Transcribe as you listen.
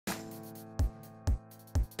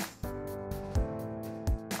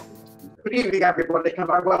Good evening, everybody.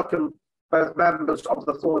 Can I welcome both members of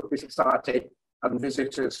the Thornbury Society and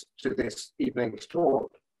visitors to this evening's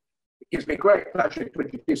talk. It gives me great pleasure to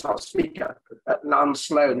introduce our speaker, Nan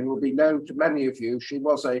Sloane, who will be known to many of you. She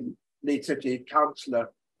was a Leeds City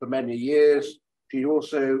councillor for many years. She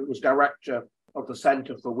also was director of the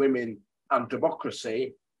Centre for Women and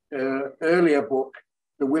Democracy. Her earlier book,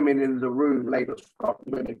 The Women in the Room, Labour's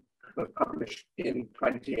Forgotten Women, was published in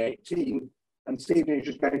 2018. And Stephen is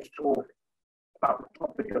just going to talk about the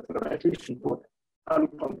topic of the most recent book,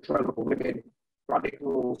 Uncontrollable Women,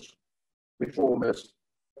 Radicals, Reformers,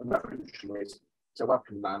 and Revolutionaries. So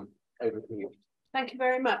welcome, Nan. Over to you. Thank you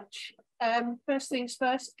very much. First things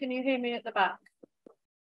first, can you hear me at the back?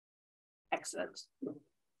 Excellent.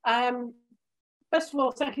 First of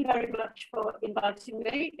all, thank you very much for inviting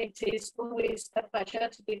me. It is always a pleasure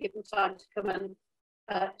to be given time to come and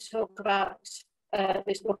talk about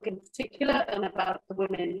this book in particular and about the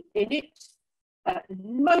women in it,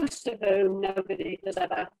 most of whom nobody has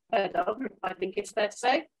ever heard of, I think it's fair to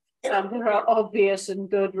say. There are obvious and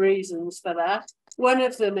good reasons for that. One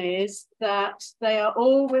of them is that they are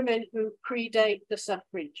all women who predate the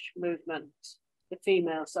suffrage movement, the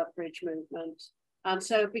female suffrage movement. And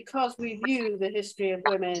so because we view the history of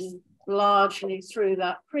women largely through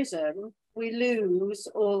that prism, we lose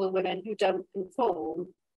all the women who don't conform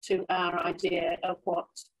to our idea of what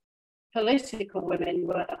political women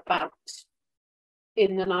were about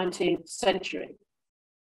in the 19th century.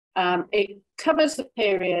 It covers the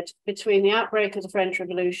period between the outbreak of the French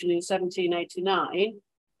Revolution in 1789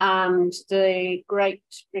 and the Great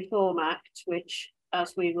Reform Act, which,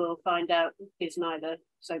 as we will find out, is neither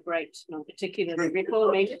so great nor particularly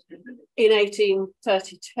reforming, in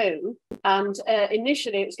 1832. And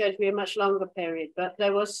initially it was going to be a much longer period, but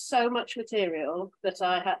there was so much material that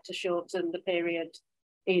I had to shorten the period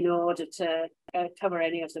in order to cover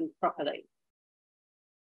any of them properly.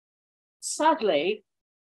 Sadly,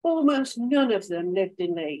 almost none of them lived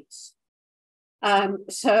in Leeds.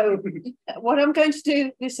 So what I'm going to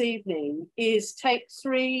do this evening is take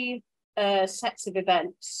three sets of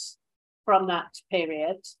events from that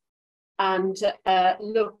period and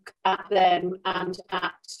look at them and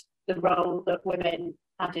at the role that women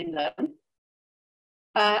had in them.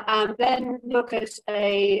 And then look at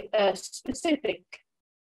a specific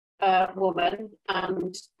woman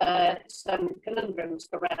and some conundrums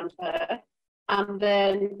around her. And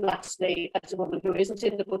then lastly, as a woman who isn't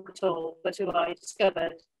in the book at all, but who I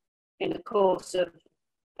discovered in the course of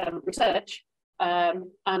research,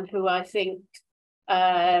 and who I think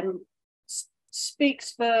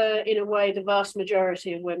speaks for, in a way, the vast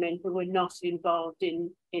majority of women who were not involved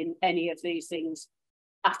in any of these things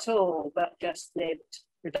at all, but just lived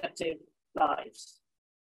productive lives.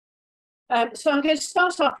 So I'm going to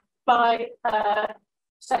start off by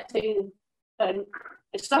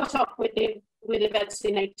start off with events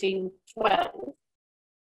in 1812.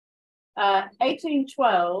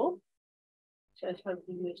 1812.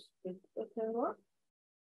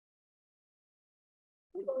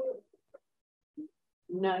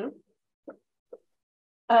 No.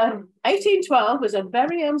 1812 was a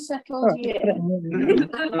very unsettled year.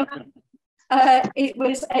 It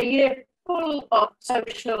was a year full of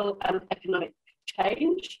social and economic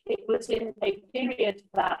change. It was in a period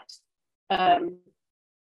that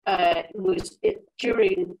was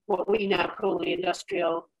during what we now call the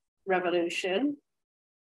Industrial Revolution,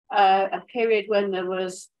 a period when there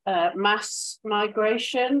was mass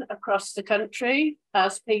migration across the country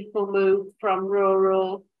as people moved from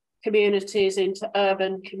rural communities into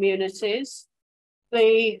urban communities.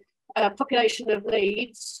 The population of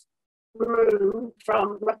Leeds grew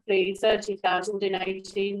from roughly 30,000 in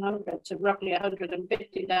 1800 to roughly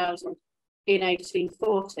 150,000 in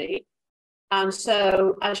 1840. And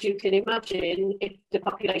so, as you can imagine, if the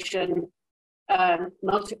population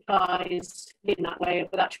multiplies in that way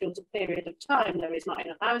over that short period of time, there is not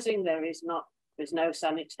enough housing, there's no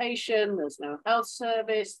sanitation, there's no health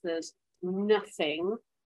service, there's nothing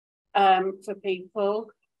for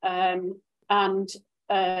people, and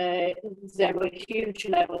there were huge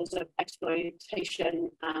levels of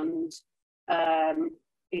exploitation and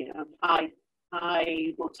high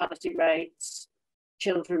mortality rates.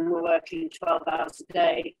 Children were working 12 hours a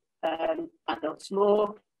day, adults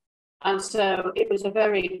more. And so it was a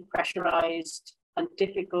very pressurised and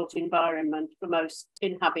difficult environment for most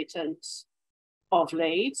inhabitants of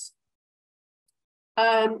Leeds.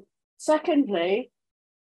 Secondly,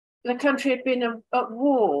 the country had been at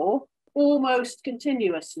war almost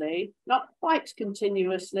continuously, not quite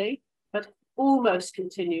continuously, but almost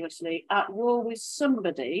continuously at war with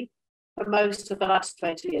somebody for most of the last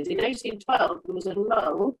 20 years. In 1812, there was a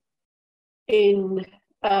lull in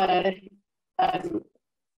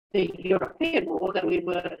the European War, that we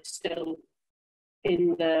were still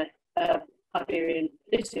in the Iberian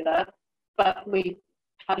Peninsula, but we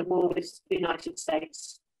had a war with the United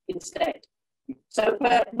States instead. So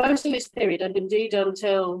for most of this period, and indeed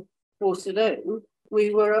until Waterloo,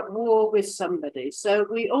 we were at war with somebody. So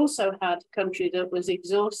we also had a country that was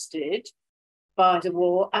exhausted by the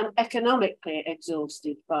war and economically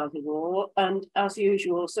exhausted by the war. And as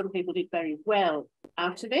usual, some people did very well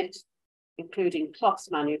out of it, including cloth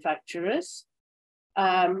manufacturers.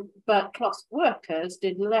 But cloth workers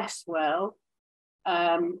did less well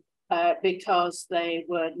because they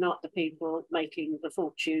were not the people making the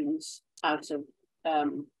fortunes out of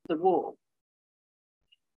the war.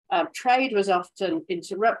 Trade was often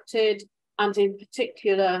interrupted, and in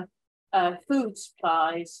particular, food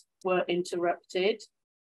supplies were interrupted.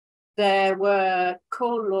 There were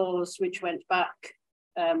corn laws which went back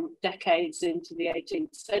decades into the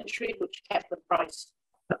 18th century, which kept the price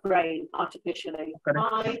of grain artificially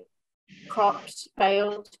high. Crops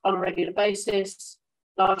failed on a regular basis.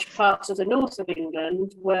 Large parts of the north of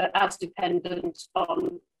England were as dependent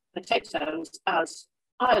on potatoes as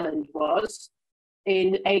Ireland was.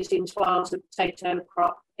 In 1812, the potato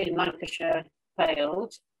crop in Lancashire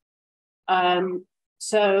failed.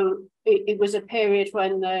 So it was a period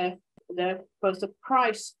when both the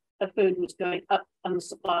price of food was going up and the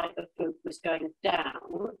supply of food was going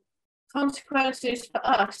down. Consequences for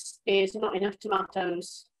us is not enough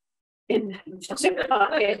tomatoes in the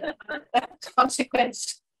supermarket.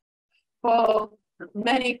 Consequence for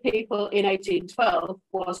many people in 1812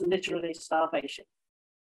 was literally starvation.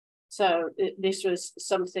 So this was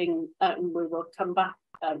something, and we will come back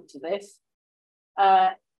to this.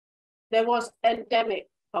 There was endemic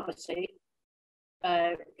poverty.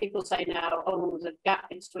 People say now, oh, the gap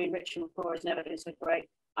between rich and poor is never been so great.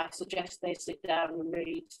 I suggest they sit down and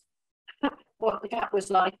read what the gap was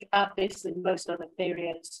like at this and most other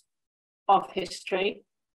periods of history.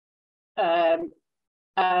 And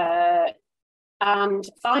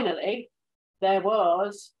finally, there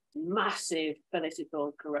was massive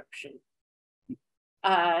political corruption.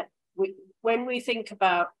 When we think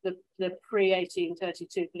about the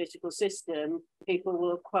pre-1832 political system, people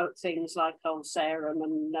will quote things like Old Sarum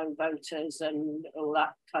and no voters and all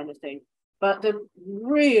that kind of thing. But the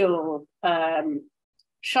real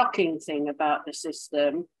shocking thing about the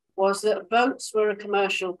system was that votes were a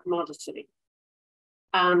commercial commodity,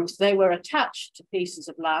 and they were attached to pieces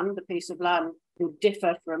of land. The piece of land would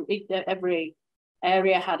differ from every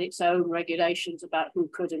area, had its own regulations about who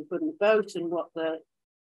could and couldn't vote and what the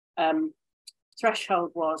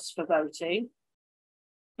threshold was for voting.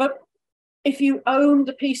 But if you owned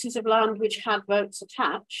the pieces of land which had votes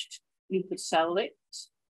attached, you could sell it,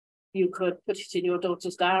 you could put it in your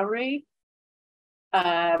daughter's dowry.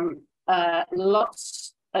 There are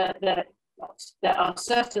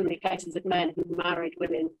certainly cases of men who married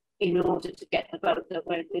women in order to get the vote that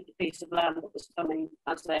went with the piece of land that was coming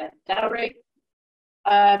as their dowry.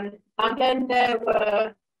 And then there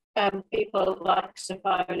were people like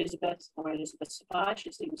Sophia Elizabeth, or Elizabeth Sophia,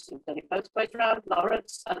 she seems to have done it both ways around,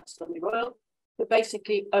 Lawrence and Stanley Royal, who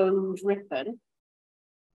basically owned Ripon.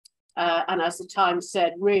 And as the Times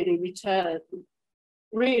said, really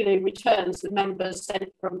returns the members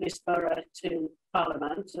sent from this borough to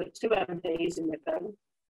Parliament. So 2 MPs in Ripon.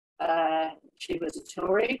 She was a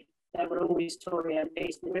Tory. There were always Tory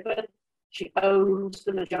MPs in Ripon. She owned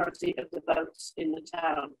the majority of the votes in the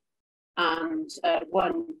town. And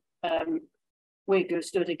one Whig who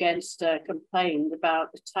stood against her complained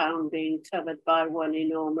about the town being covered by one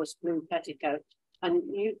enormous blue petticoat. And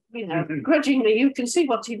you know, grudgingly, you can see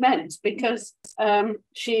what he meant, because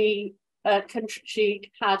she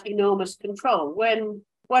had enormous control. When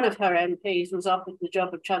one of her MPs was offered the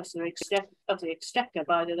job of Chancellor of the Exchequer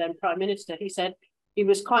by the then Prime Minister, he said he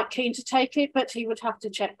was quite keen to take it, but he would have to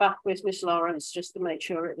check back with Miss Lawrence just to make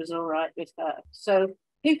sure it was all right with her. So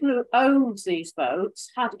people who owned these votes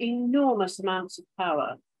had enormous amounts of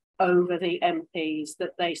power over the MPs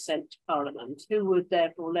that they sent to Parliament, who would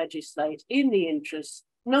therefore legislate in the interests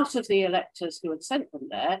not of the electors who had sent them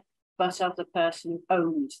there, but of the person who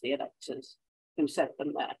owned the electors who sent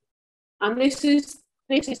them there. And this is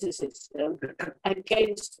a system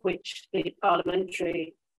against which the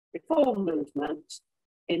parliamentary reform movement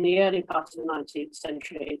in the early part of the 19th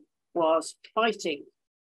century was fighting.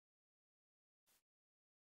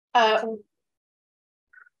 As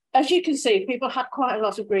you can see, people had quite a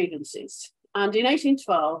lot of grievances. And in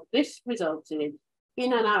 1812, this resulted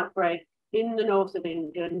in an outbreak in the north of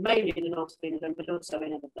England, mainly in the north of England, but also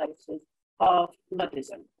in other places, of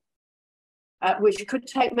Bloodism. which could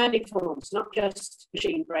take many forms, not just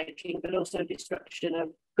machine breaking, but also destruction of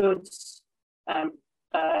goods,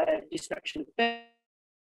 destruction of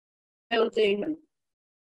building,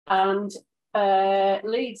 and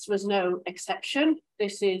Leeds was no exception.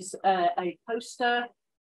 This is a poster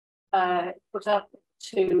put up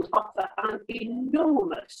to offer an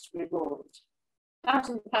enormous reward.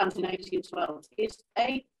 £1,000 in 1812 is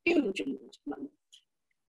a huge amount.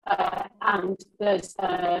 And there's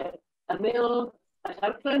a mill at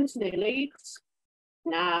Oakland near Leeds,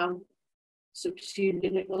 now subsumed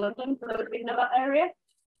in Little London, for those in that area.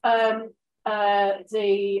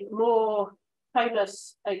 The more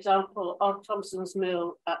famous example of Thompson's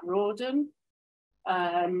Mill at Rawdon,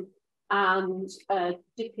 and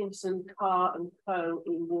Dickinson, Carr and Co.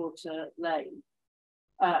 in Water Lane,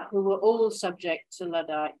 who were all subject to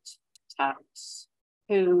Luddite tax,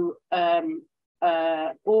 who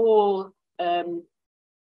all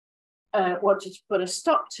wanted to put a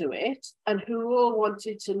stop to it, and who all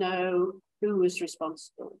wanted to know who was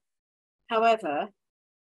responsible. However,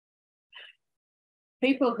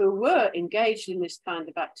 people who were engaged in this kind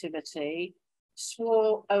of activity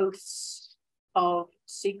swore oaths of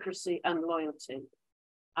secrecy and loyalty.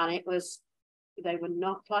 And they were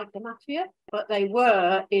not like the mafia, but they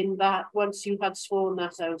were in that once you had sworn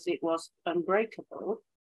that oath, it was unbreakable.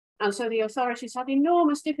 And so the authorities had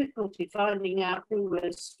enormous difficulty finding out who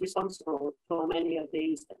was responsible for many of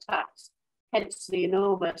these attacks. Hence the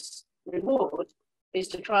enormous reward is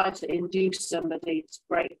to try to induce somebody to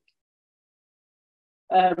break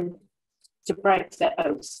their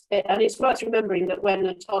oaths. And it's worth remembering that when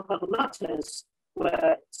the Tolhuddle Matters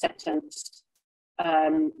were sentenced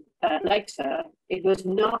later, it was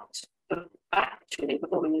not for actually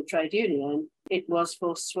performing a trade union, it was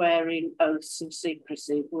for swearing oaths of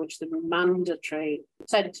secrecy, for which the mandatory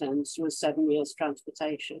sentence was 7 years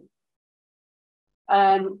transportation.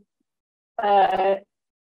 By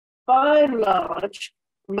and large,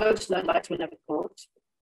 most Luddites were never caught.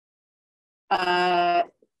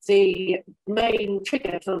 The main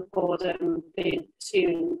trigger for them being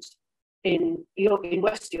assumed in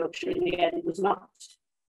West Yorkshire in the end was not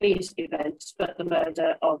these events, but the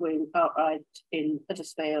murder of William Cartwright in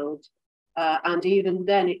Huddersfield. And even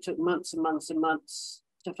then it took months and months and months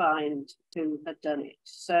to find who had done it.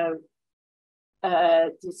 So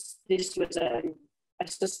this was a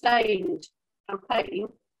sustained campaign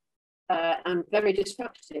and very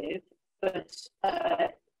destructive, but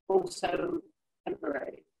also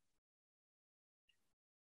temporary.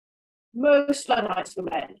 Most Luddites were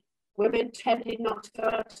men. Women tended not to go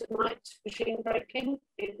out at night machine breaking.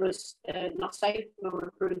 It was not safe or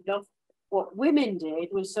approved of. What women did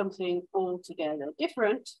was something altogether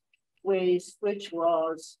different, which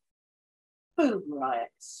was food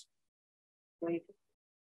riots. Which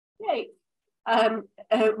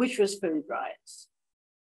was food riots.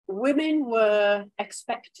 Women were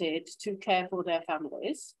expected to care for their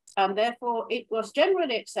families, and therefore it was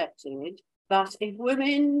generally accepted that if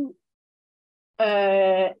women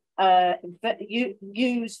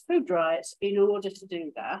use food riots in order to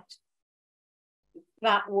do that,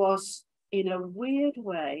 that was in a weird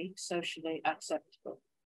way socially acceptable.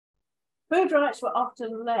 Food riots were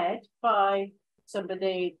often led by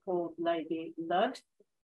somebody called Lady Ludd,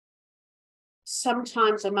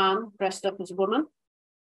 sometimes a man dressed up as a woman,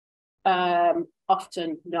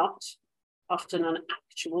 often not, often an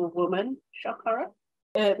actual woman, shock horror.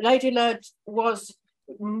 Lady Ludd was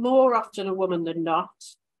more often a woman than not,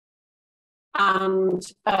 and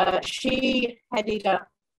she headed up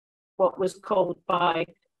what was called by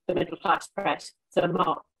the middle class press the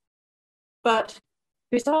mob. But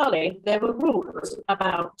bizarrely, there were rules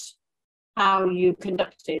about how you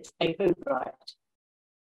conducted a food riot.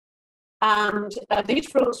 And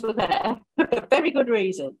these rules were there for very good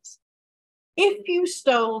reasons. If you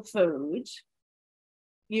stole food,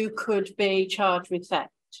 you could be charged with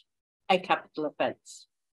theft, a capital offence.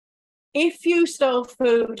 If you stole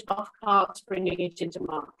food off carts bringing it into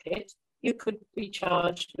market, you could be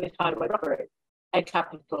charged with highway robbery, a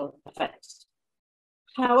capital offence.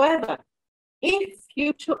 However, if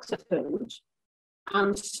you took the food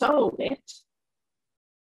and sold it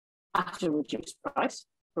at a reduced price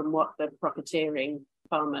from what the profiteering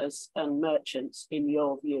farmers and merchants, in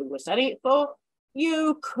your view, were selling it for,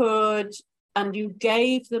 you could, and you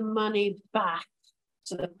gave the money back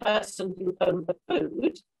to the person who owned the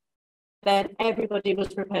food, then everybody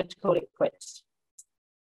was prepared to call it quits.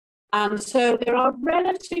 And so there are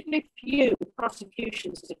relatively few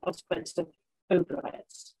prosecutions as a consequence of food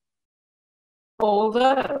riots,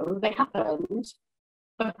 although they happened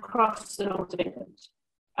across the north of England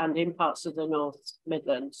and in parts of the North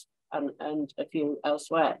Midlands and a few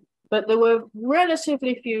elsewhere. But there were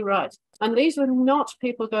relatively few riots. And these were not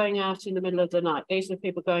people going out in the middle of the night. These were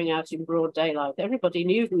people going out in broad daylight. Everybody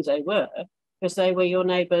knew who they were because they were your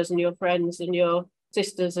neighbours and your friends and your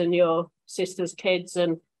sisters kids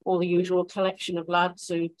and all the usual collection of lads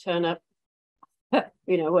who turn up,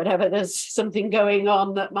 you know, whatever, there's something going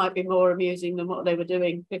on that might be more amusing than what they were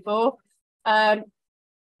doing before.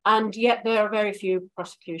 And yet there are very few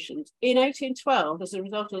prosecutions. In 1812, as a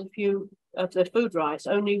result of the food riots,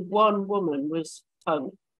 only one woman was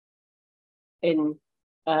hung in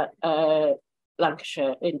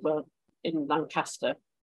Lancashire, in Lancaster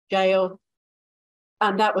jail.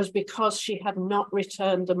 And that was because she had not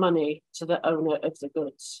returned the money to the owner of the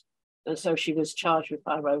goods. And so she was charged with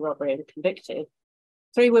highway robbery and convicted.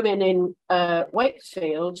 3 women in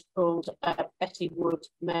Wakefield called Betty Wood,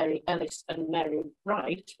 Mary Ellis and Mary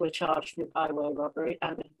Wright were charged with highway robbery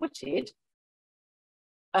and acquitted,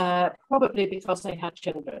 probably because they had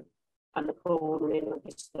children, and the poor woman in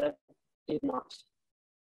Lancaster did not.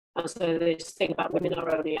 And so this thing about women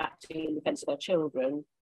are only acting in defence of their children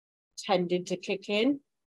tended to kick in.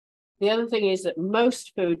 The other thing is that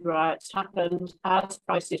most food riots happened as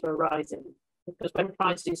prices were rising, because when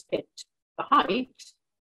prices hit the height,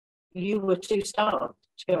 you were too starved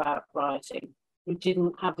to go out rioting. You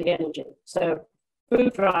didn't have the energy. So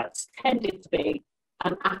food riots tended to be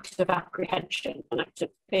an act of apprehension, an act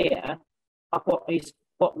of fear of what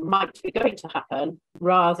might be going to happen,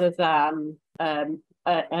 rather than an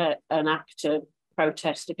act of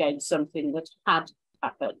protest against something that had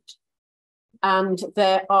happened. And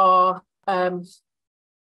there are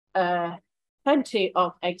plenty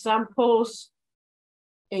of examples,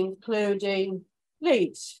 including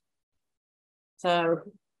Leeds. So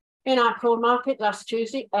in our corn market last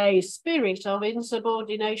Tuesday, a spirit of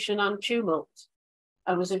insubordination and tumult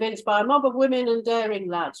was evinced by a mob of women and daring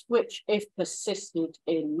lads, which, if persisted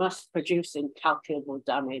in, must produce incalculable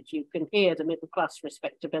damage. You can hear the middle-class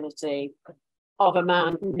respectability of a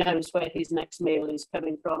man who knows where his next meal is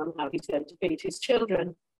coming from and how he's going to feed his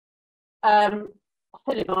children.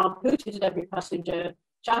 Headed on, hooted at every passenger,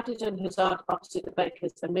 shouted and huzza'd opposite the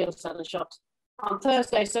bakers and meal seller shops. On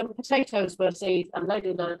Thursday, some potatoes were seized and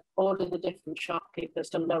Lady Ludd ordered the different shopkeepers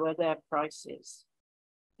to lower their prices.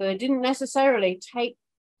 So they didn't necessarily take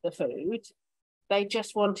the food, they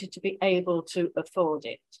just wanted to be able to afford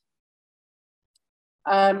it.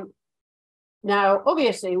 Now,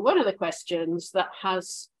 obviously, one of the questions that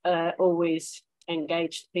has always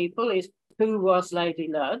engaged people is, who was Lady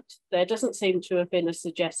Ludd? There doesn't seem to have been a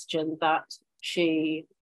suggestion that she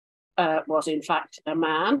was in fact a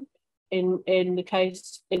man in the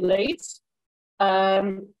case in Leeds.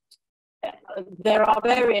 There are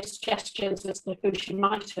various suggestions as to who she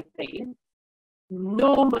might have been.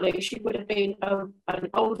 Normally, she would have been an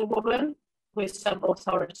older woman with some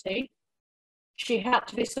authority. She had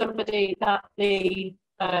to be somebody that the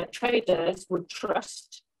traders would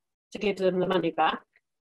trust to give them the money back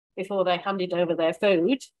before they handed over their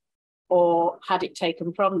food or had it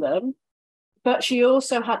taken from them. But she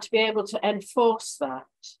also had to be able to enforce that.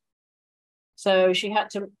 So she had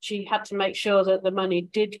to make sure that the money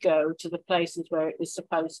did go to the places where it was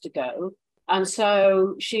supposed to go. And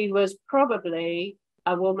so she was probably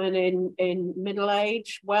a woman in middle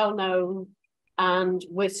age, well known, and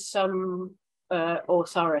with some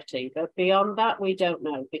authority. But beyond that, we don't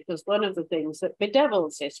know, because one of the things that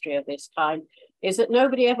bedevils history of this kind is that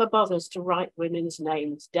nobody ever bothers to write women's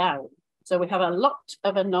names down. So we have a lot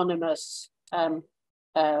of anonymous women.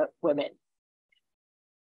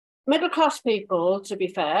 Middle-class people, to be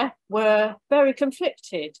fair, were very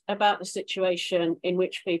conflicted about the situation in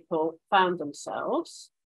which people found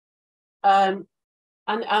themselves. And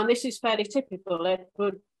this is fairly typical.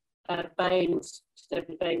 Edward Baines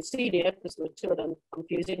Senior, because there were 2 of them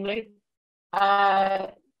confusingly,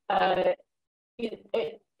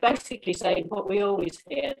 basically saying what we always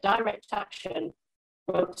hear: direct action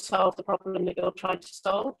won't solve the problem that you're trying to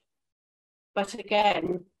solve. But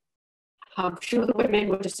again, I'm sure the women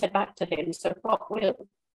would have said back to him, so what will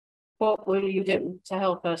you do to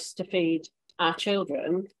help us to feed our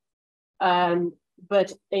children?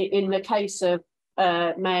 But in the case of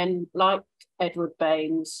men like Edward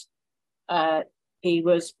Baines, he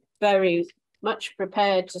was very much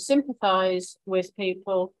prepared to sympathise with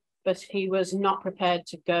people, but he was not prepared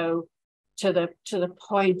to go to the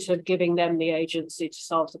point of giving them the agency to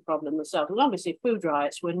solve the problem themselves. And obviously, food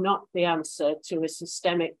riots were not the answer to a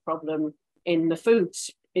systemic problem in the food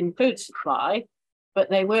supply, but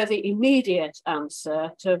they were the immediate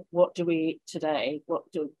answer to what do we eat today, what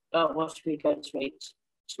are we going to eat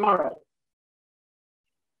tomorrow.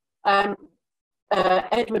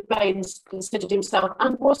 Edward Baines considered himself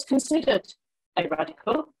and was considered a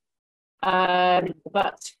radical,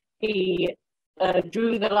 but he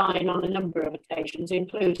drew the line on a number of occasions,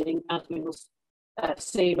 including, as we will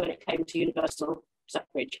see, when it came to universal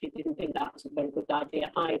suffrage. He didn't think that was a very good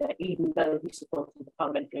idea either, even though he supported the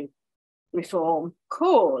parliamentary reform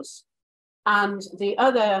cause. And the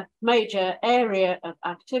other major area of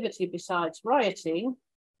activity besides rioting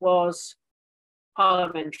was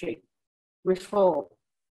parliamentary reform.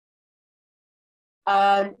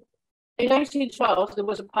 In 1812, there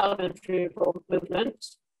was a parliamentary reform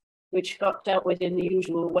movement, which got dealt with in the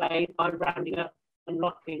usual way by rounding up and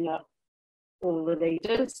locking up all the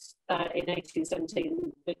leaders. In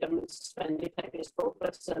 1817, the government suspended habeas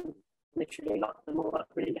corpus and literally locked them all up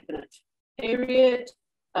for an indefinite period.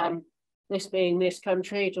 This being this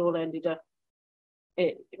country, it all ended up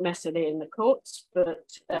messily in the courts, but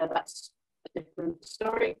that's a different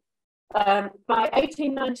story. By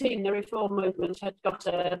 1819, the reform movement had got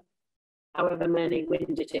however many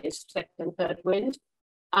wind it is, second and third wind,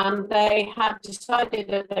 and they had decided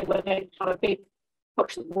that they were going to have a big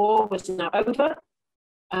push. The war was now over,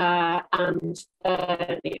 and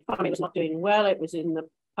the economy was not doing well. It was in the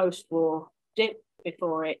post-war dip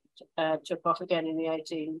before it took off again in the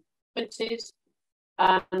 1820s,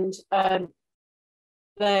 and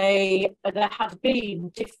there had been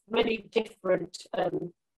many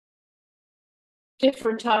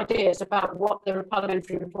different ideas about what the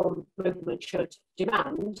parliamentary reform movement should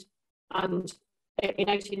demand, and in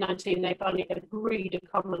 1819 they finally agreed a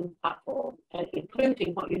common platform,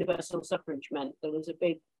 including what universal suffrage meant. There was a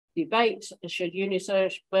big debate: should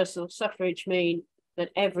universal suffrage mean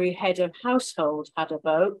that every head of household had a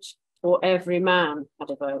vote, or every man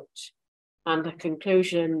had a vote? And the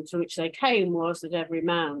conclusion to which they came was that every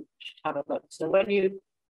man should have a vote. So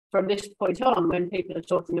from this point on, when people are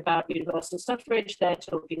talking about universal suffrage, they're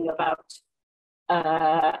talking about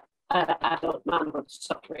adult manhood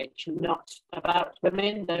suffrage, not about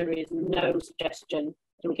women. There is no suggestion,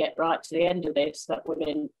 till we get right to the end of this, that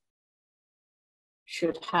women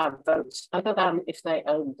should have votes, other than if they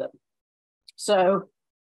owned them. So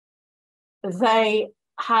they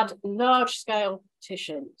had large-scale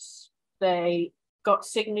petitions. They got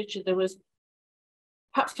signature. There was,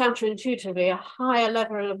 perhaps counterintuitively, a higher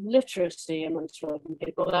level of literacy amongst working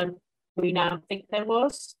people than we now think there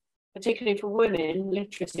was. Particularly for women,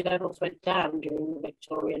 literacy levels went down during the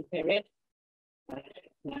Victorian period.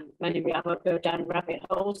 Many of you won't go down rabbit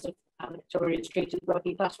holes of how Victorians treated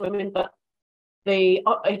working class women, but the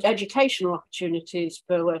educational opportunities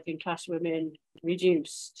for working class women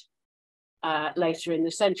reduced later in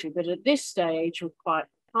the century. But at this stage, were quite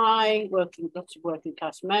high. Lots of working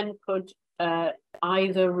class men could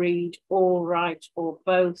either read or write or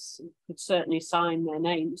both, could certainly sign their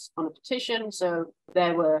names on a petition. So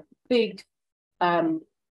there were big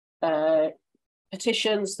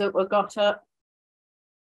petitions that were got up.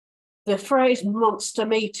 The phrase monster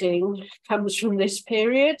meeting comes from this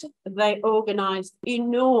period. They organised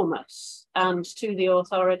enormous and, to the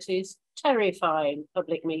authorities, terrifying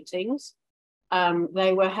public meetings.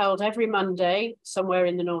 They were held every Monday somewhere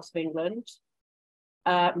in the north of England.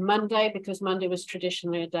 Monday, because Monday was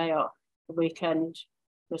traditionally a day off. The weekend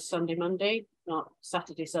was Sunday, Monday, not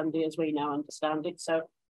Saturday, Sunday as we now understand it. So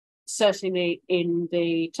certainly in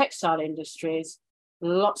the textile industries,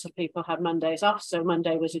 lots of people had Mondays off. So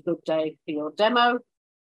Monday was a good day for your demo.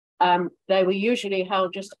 They were usually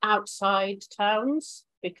held just outside towns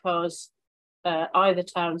because either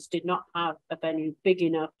towns did not have a venue big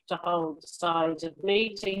enough to hold the size of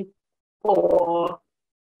meeting, or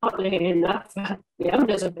oddly enough, the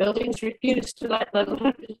owners of buildings refused to let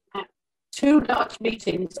them have two large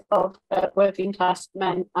meetings of working class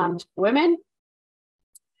men and women.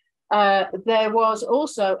 There was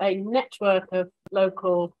also a network of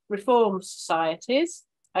local reform societies,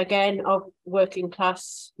 again of working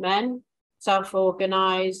class men,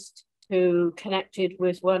 self-organised, who connected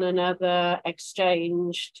with one another,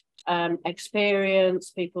 exchanged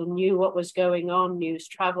experience. People knew what was going on. News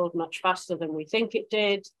travelled much faster than we think it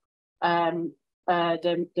did.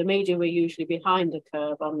 The media were usually behind the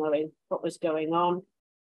curve on knowing what was going on.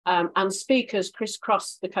 And speakers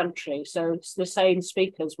crisscrossed the country. So the same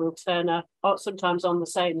speakers will turn up sometimes on the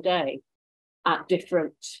same day at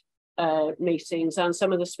different meetings. And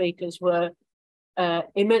some of the speakers were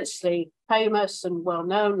immensely famous and well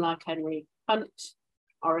known, like Henry Hunt,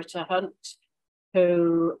 Orator Hunt,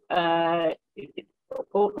 who was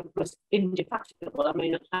indefatigable. I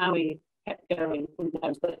mean, how he kept going, who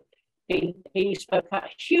knows, but he spoke at a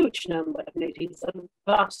huge number of meetings, and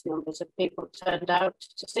vast numbers of people turned out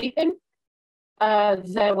to see him.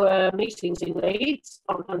 There were meetings in Leeds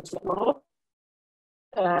on hunter law,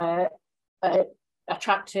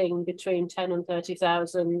 attracting between 10 and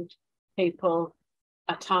 30,000 people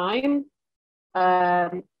a time.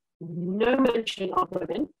 No mention of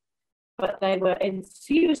women, but they were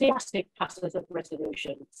enthusiastic passers of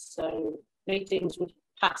resolutions. So meetings would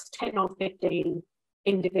pass 10 or 15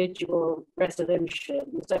 individual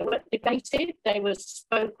resolutions. They weren't debated, they were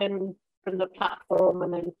spoken from the platform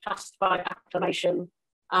and then passed by acclamation,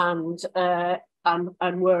 and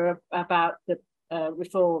were about the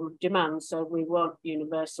reform demands. So we want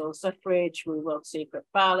universal suffrage, we want secret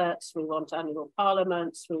ballots, we want annual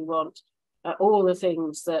parliaments, we want all the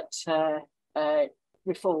things that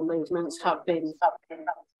reform movements have been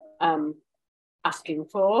asking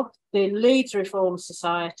for. The Leeds Reform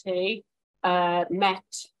Society met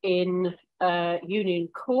in Union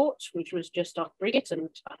Court, which was just off Briggate, and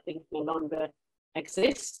I think no longer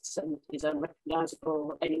exists and is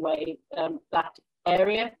unrecognisable anyway, that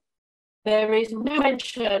area. There is no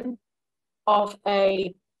mention of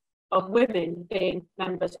women being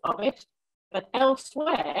members of it, but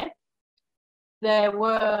elsewhere there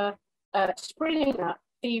were springing up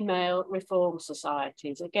female reform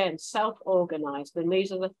societies, again, self-organised, and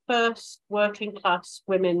these are the first working class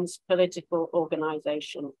women's political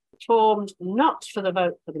organisation, formed not for the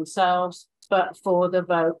vote for themselves, but for the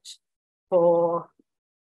vote for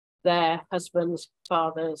their husbands,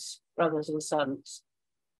 fathers, brothers and sons.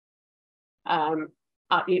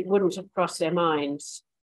 It wouldn't have crossed their minds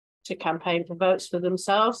to campaign for votes for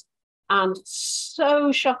themselves, and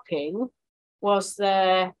so shocking was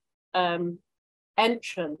their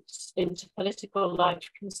entrance into political life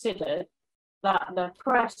considered that the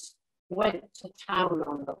press went to town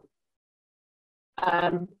on them.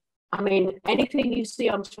 I mean, anything you see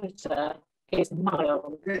on Twitter is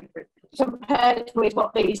mild compared with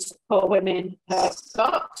what these poor women have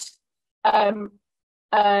got.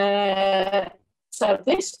 So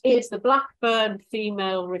this is the Blackburn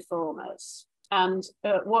female reformers. And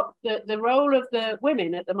what the role of the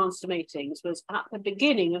women at the monster meetings was at the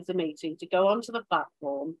beginning of the meeting to go onto the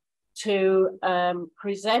platform to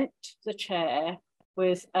present the chair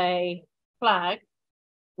with a flag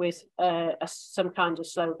with some kind of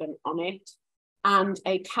slogan on it and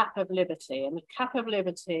a cap of liberty. And the cap of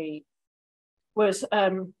liberty was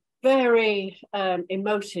very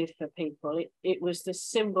emotive for people. It was the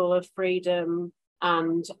symbol of freedom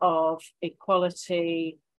and of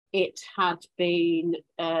equality. It had been,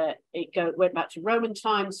 went back to Roman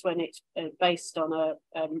times when it's based on a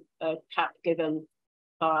cap given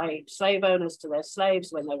by slave owners to their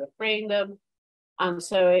slaves when they were freeing them. And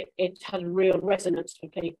so it had a real resonance for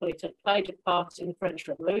people. It had played a part in the French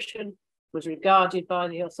Revolution, was regarded by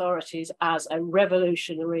the authorities as a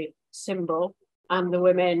revolutionary symbol. And the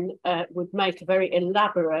women would make a very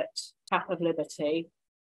elaborate cap of liberty,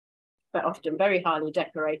 but often very highly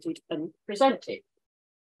decorated and presented.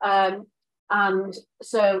 And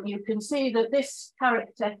so you can see that this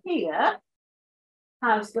character here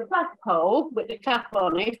has the flagpole with the cap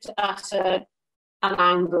on it at an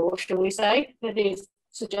angle, shall we say, that is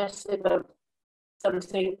suggestive of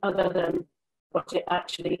something other than what it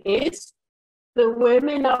actually is. The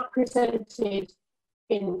women are presented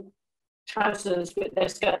in trousers with their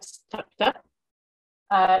skirts tucked up.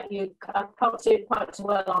 You can't see it quite so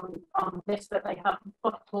well on this, but they have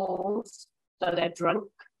bottles, so they're drunk,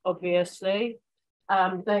 obviously.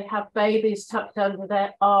 They have babies tucked under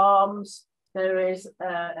their arms. There is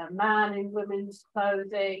a man in women's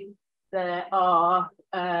clothing. There are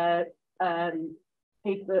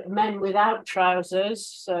men without trousers.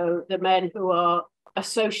 So the men who are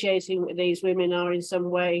associating with these women are in some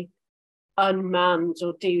way unmanned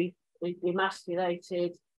or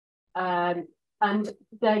demasculated. And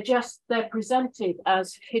they're presented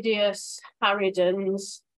as hideous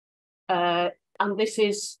harridans. And this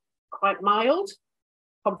is quite mild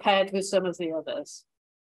compared with some of the others.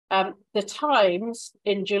 The Times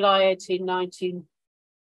in July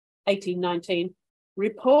 1819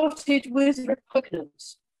 reported with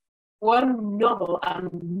repugnance one novel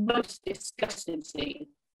and most disgusting scene.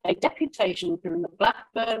 A deputation from the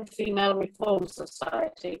Blackburn Female Reform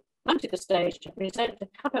Society mounted the stage to present a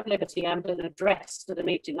cap of liberty and an address to the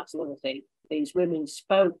meeting. That's another thing. These women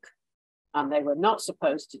spoke, and they were not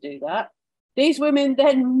supposed to do that. These women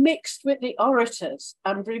then mixed with the orators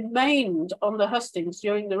and remained on the hustings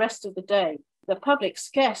during the rest of the day. The public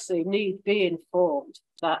scarcely need be informed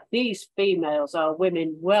that these females are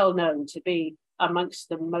women well known to be amongst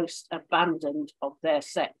the most abandoned of their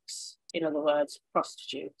sex. In other words,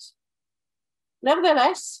 prostitutes.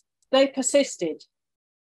 Nevertheless, they persisted.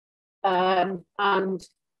 And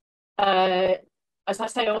as I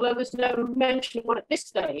say, although there's no mention of one at this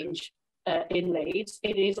stage in Leeds,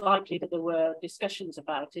 it is likely that there were discussions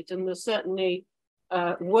about it, and there certainly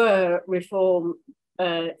were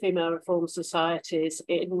female reform societies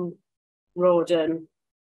in Rawdon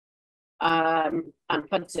and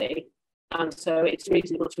Pudsey, and so it's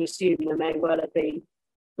reasonable to assume there may well have been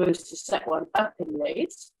moves to set one up in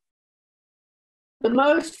Leeds. The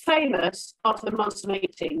most famous of the monster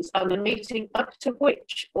meetings, and the meeting up to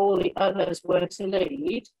which all the others were to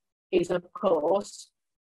lead, is of course,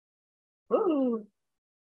 oops,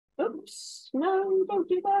 no, don't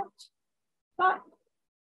do that. Back.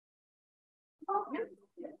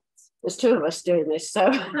 There's two of us doing this,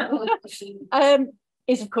 so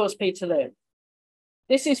is of course Peterloo.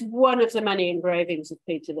 This is one of the many engravings of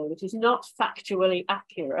Peterloo. It is not factually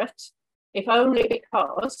accurate, if only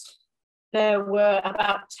because there were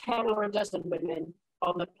about 10 or a dozen women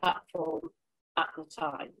on the platform at the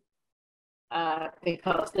time,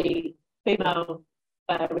 because the female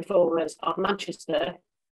reformers of Manchester,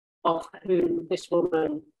 of whom this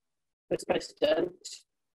woman was president,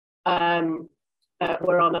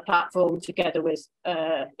 were on a platform together with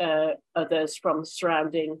others from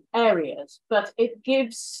surrounding areas. But it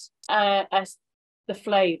gives us the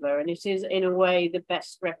flavour, and it is in a way the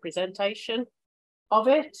best representation of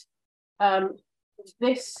it.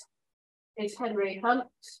 This is Henry Hunt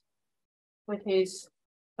with his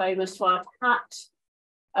famous white hat,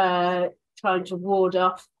 trying to ward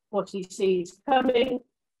off what he sees coming.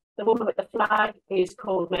 The woman with the flag is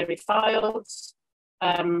called Mary Files,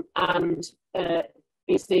 and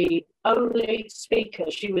is the only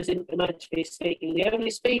speaker. She was meant to be speaking, the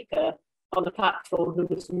only speaker on the platform who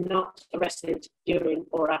was not arrested during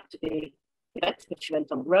or after the event, but she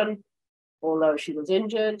went on the run, although she was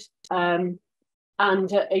injured. And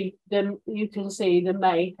you can see the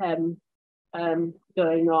mayhem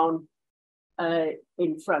going on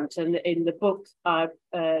in front. And in the book, I've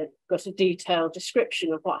got a detailed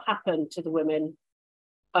description of what happened to the women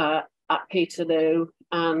at Peterloo.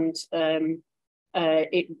 And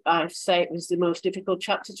I say it was the most difficult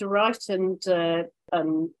chapter to write, and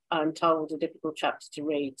I'm told a difficult chapter to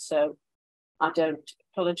read. So I don't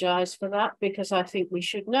apologise for that, because I think we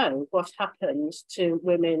should know what happened to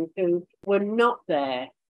women who were not there,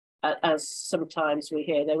 as sometimes we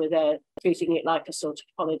hear. They were there treating it like a sort of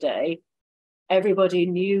holiday. Everybody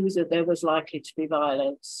knew that there was likely to be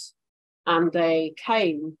violence, and they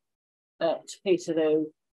came to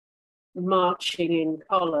Peterloo marching in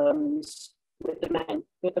columns with the men,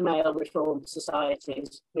 with the male reform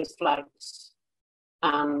societies, with flags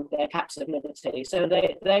and their caps of military. So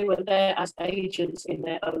they were there as agents in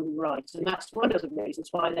their own right. And that's one of the reasons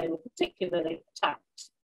why they were particularly attacked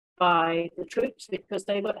by the troops, because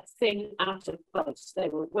they were a thing out of place. They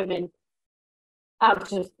were women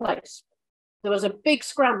out of place. There was a big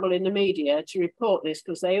scramble in the media to report this,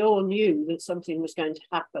 because they all knew that something was going to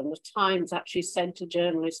happen. The Times actually sent a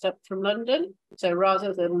journalist up from London. So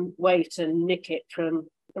rather than wait and nick it from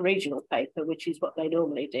a regional paper, which is what they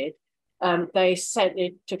normally did, they sent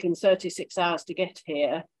it, took him 36 hours to get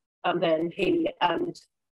here. And then he and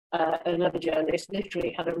another journalist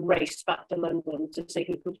literally had a race back to London to see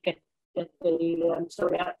who could get the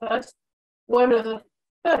story out first. One of the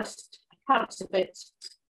first accounts of it,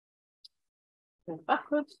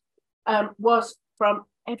 backwards, was from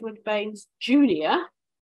Edward Baines Jr.,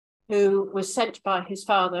 who was sent by his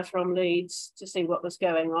father from Leeds to see what was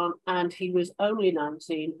going on, and he was only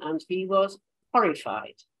 19, and he was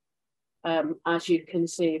horrified, as you can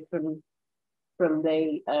see from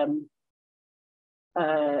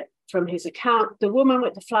his account. The woman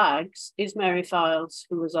with the flags is Mary Files,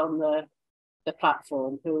 who was on the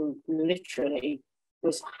platform, who literally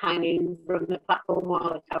was hanging from the platform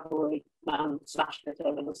while a cavalry man slashed it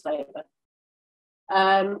over the sabre.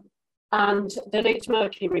 And the Leeds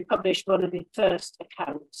Mercury published one of the first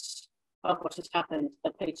accounts of what has happened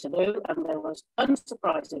at Peterloo, and there was,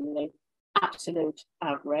 unsurprisingly, absolute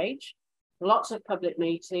outrage. Lots of public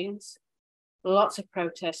meetings, lots of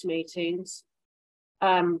protest meetings.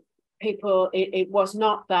 It was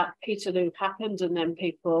not that Peterloo happened and then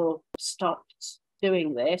people stopped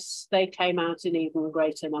doing this. They came out in even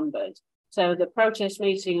greater numbers. So the protest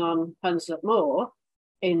meeting on Hunslet Moor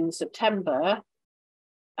in September,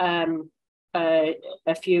 about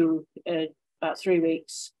 3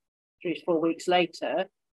 to 4 weeks later,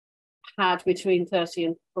 had between 30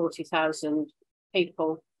 and 40,000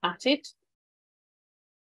 people at it.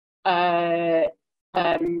 There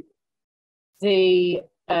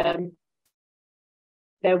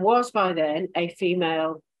was by then a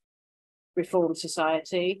female reform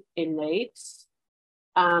society in Leeds.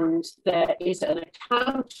 and there is an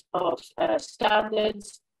account of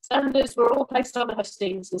standards. Standards were all placed on the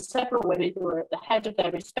hustings, and several women who were at the head of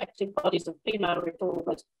their respective bodies of female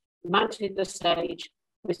reformers mounted the stage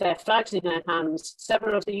with their flags in their hands.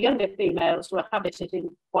 Several of the younger females were habited in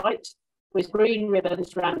white, with green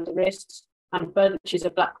ribbons round the wrists and bunches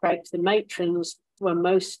of black grapes. The matrons were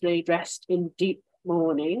mostly dressed in deep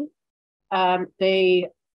mourning.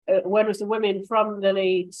 One of the women from the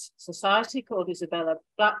Leeds Society, called Isabella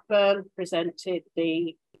Blackburn, presented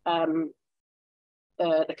the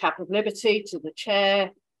Cap of Liberty to the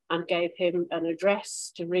chair and gave him an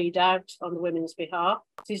address to read out on the women's behalf.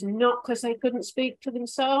 It is not because they couldn't speak for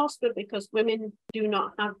themselves, but because women do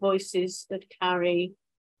not have voices that carry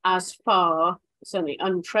as far, certainly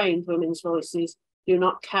untrained women's voices do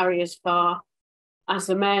not carry as far as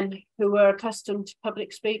the men who were accustomed to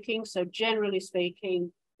public speaking. So generally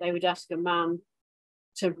speaking, they would ask a man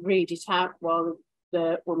to read it out while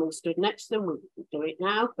the woman stood next to them. We wouldn't do it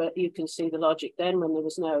now, but you can see the logic then when there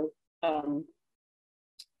was no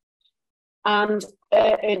no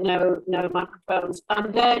microphones.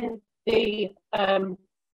 And then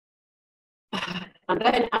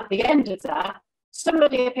at the end of that,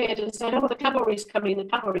 somebody appeared and said, "Oh, the cavalry's coming, the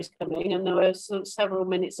cavalry's coming," and there were several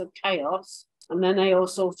minutes of chaos. And then they all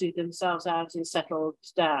sorted themselves out and settled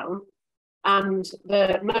down. And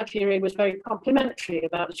the Mercury was very complimentary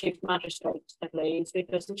about the Chief Magistrate of Leeds,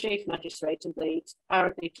 because the Chief Magistrate of Leeds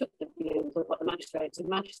apparently took the view that what the magistrates in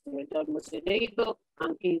Manchester had done was illegal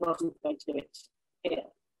and he wasn't going to do it here.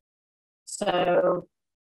 So,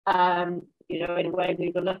 in a way we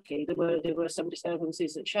were lucky. There were some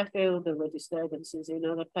disturbances at Sheffield, there were disturbances in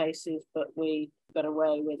other places, but we got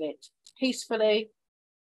away with it peacefully.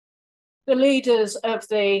 The leaders of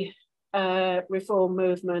the reform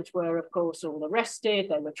movement were, of course, all arrested.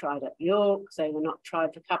 They were tried at York. They were not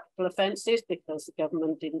tried for capital offences because the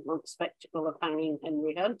government didn't want the spectacle of hanging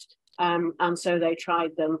Henry Hunt. And so they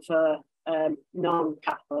tried them for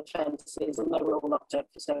non-capital offences, and they were all locked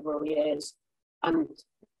up for several years. And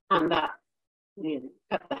that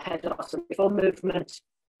cut the head off the reform movement.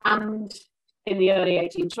 And in the early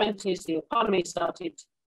 1820s, the economy started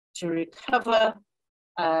to recover.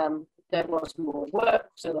 There was more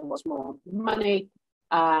work, so there was more money,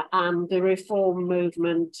 and the reform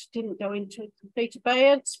movement didn't go into complete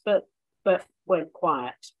abeyance, but went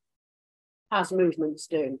quiet, as movements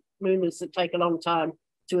do. Movements that take a long time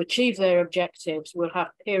to achieve their objectives will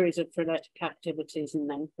have periods of frenetic activities and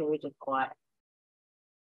then periods of quiet.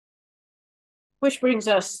 Which brings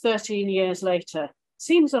us 13 years later.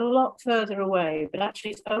 Seems a lot further away, but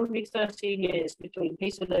actually it's only 13 years between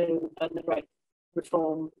Peterloo and the Great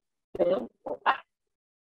Reform Bill.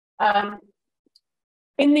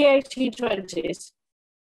 In the 1820s,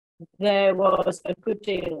 there was a good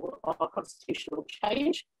deal of constitutional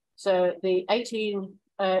change. So in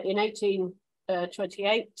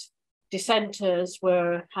 1828, dissenters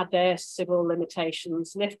had their civil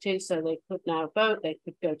limitations lifted, so they could now vote, they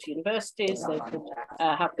could go to universities, they could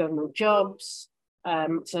have government jobs.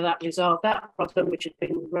 So that resolved that problem, which had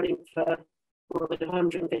been running for more than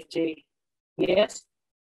 150 years.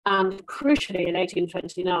 And crucially, in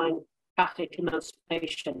 1829, Catholic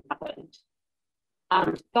emancipation happened.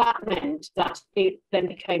 And that meant that it then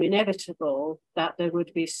became inevitable that there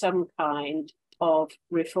would be some kind of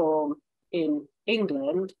reform in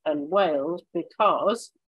England and Wales,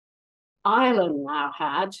 because Ireland now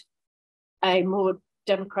had a more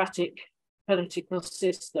democratic political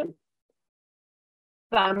system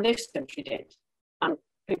than this country did. And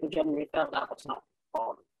people generally felt that was not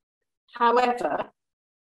on. However,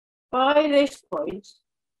 by this point,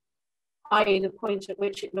 i.e. the point at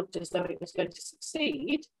which it looked as though it was going to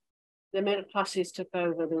succeed, the middle classes took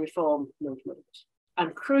over the reform movement.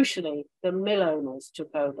 And crucially, the mill owners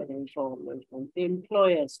took over the reform movement. The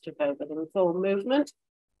employers took over the reform movement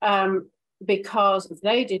because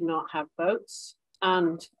they did not have votes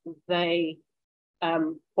and they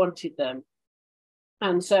wanted them.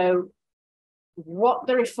 And so what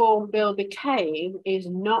the reform bill became is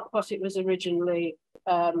not what it was originally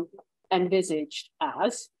envisaged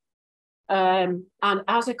as. And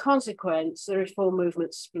as a consequence, the reform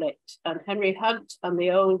movement split, and Henry Hunt and the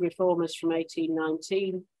old reformers from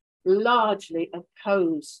 1819 largely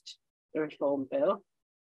opposed the reform bill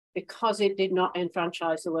because it did not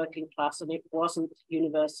enfranchise the working class and it wasn't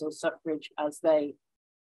universal suffrage as they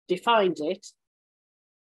defined it.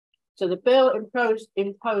 So the bill imposed,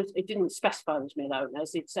 it didn't specify those mill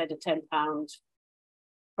owners, it said a £10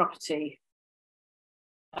 property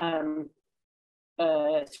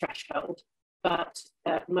threshold, but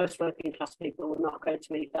most working class people were not going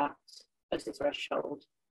to meet that as a threshold.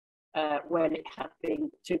 when it had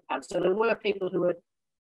been £2. So there were people who were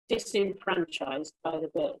disenfranchised by the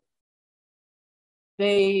bill.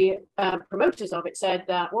 The promoters of it said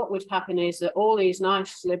that what would happen is that all these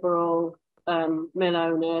nice liberal mill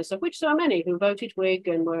owners, of which there are many who voted Whig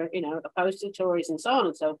and were, opposed to the Tories and so on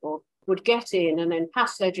and so forth, would get in and then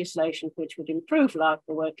pass legislation which would improve life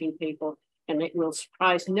for working people. And it will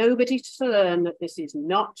surprise nobody to learn that this is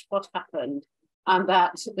not what happened, and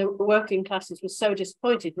that the working classes were so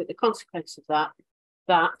disappointed with the consequence of that,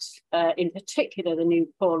 in particular, the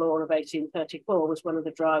new Poor Law of 1834 was one of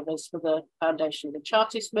the drivers for the foundation of the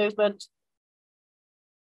Chartist movement.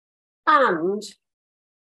 And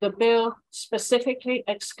the bill specifically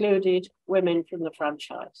excluded women from the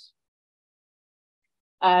franchise.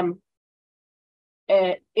 In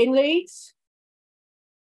Leeds,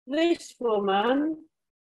 this woman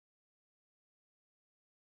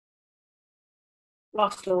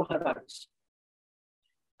lost all her votes.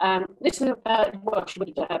 This is what she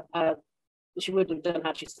would have done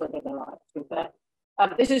had she still been alive.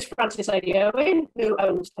 This is Frances Lady Owen, who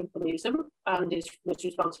owns Templesum and was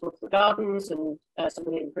responsible for the gardens and some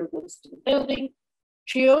of the improvements to the building.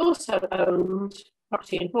 She also owned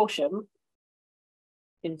property in Horsham,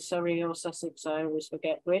 in Surrey or Sussex. I always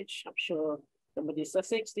forget which. I'm sure somebody's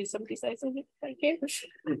Sussex. Did somebody say something? Thank you.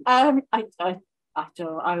 I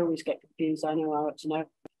always get confused. I know I ought to know.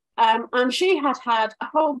 And she had a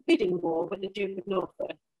whole bidding war with the Duke of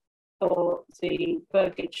Norfolk for the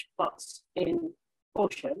burgage plots in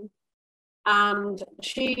Horsham, and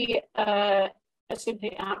she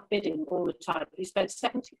simply outbidding all the time. He spent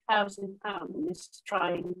 £70,000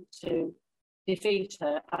 trying to defeat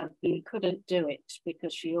her, and he couldn't do it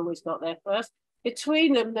because she always got there first.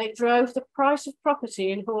 Between them, they drove the price of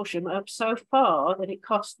property in Horsham up so far that it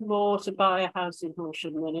cost more to buy a house in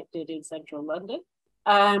Horsham than it did in central London.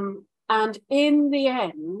 And in the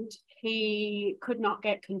end, he could not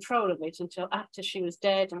get control of it until after she was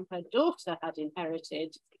dead and her daughter had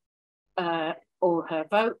inherited all her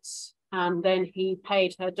votes. And then he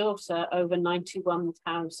paid her daughter over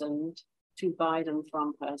 £91,000 to buy them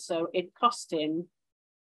from her. So it cost him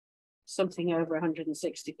something over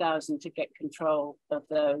 £160,000 to get control of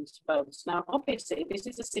those votes. Now, obviously, this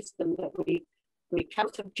is a system that we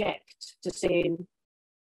can't object to seeing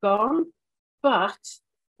gone, but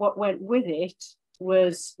what went with it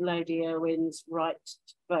was Lady Owen's right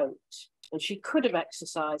to vote, and she could have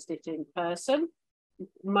exercised it in person.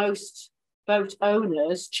 Most vote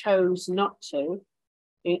owners chose not to,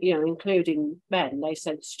 including men. They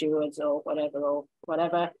sent stewards or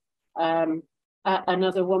whatever.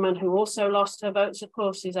 Another woman who also lost her votes, of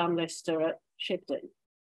course, is Anne Lister at Shibden,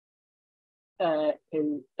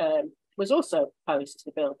 who was also opposed to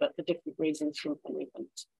the bill, but for different reasons from Henry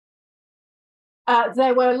Hunt.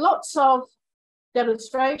 There were lots of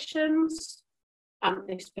demonstrations, and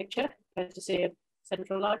this picture, courtesy of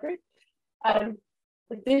Central Library.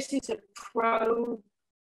 This is a pro-bill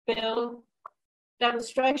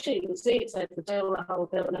demonstration. You can see it says the bill, the whole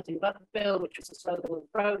bill, nothing but the bill, which was a slogan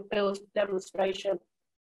of pro-bill demonstration.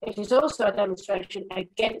 It is also a demonstration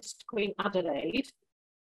against Queen Adelaide,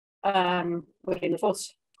 William IV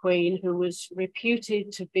Queen, who was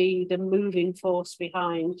reputed to be the moving force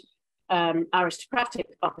behind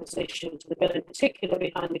aristocratic opposition to the bill, in particular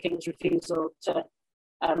behind the King's refusal to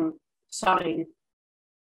sign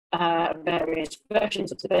various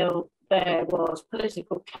versions of the bill. There was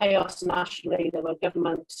political chaos nationally. There were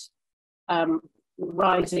governments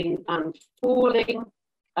rising and falling.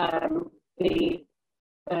 The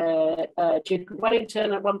Duke of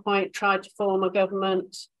Wellington at one point tried to form a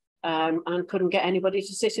government and couldn't get anybody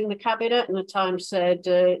to sit in the cabinet, and the Times said,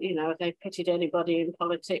 if they pitied anybody in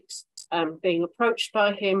politics being approached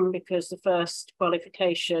by him, because the first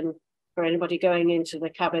qualification for anybody going into the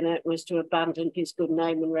cabinet was to abandon his good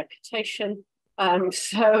name and reputation.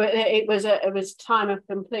 So it was a time of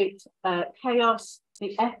complete chaos.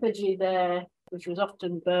 The effigy there, which was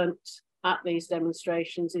often burnt at these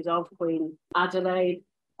demonstrations, is of Queen Adelaide.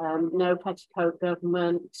 No petticoat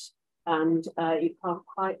government, and you can't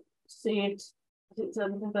quite see it. It's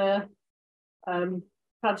under the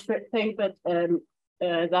transcript thing, but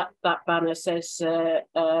that banner says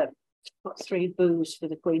 3 boos for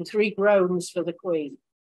the Queen, 3 groans for the Queen.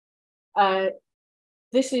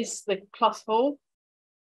 This is the Cloth Hall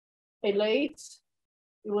in Leeds.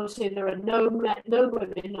 You will see there are no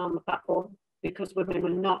women on the platform because women were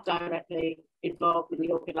not directly involved in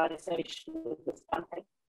the organisation of this campaign.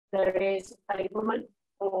 There is a woman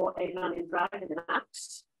or a man in drag and an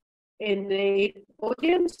axe in the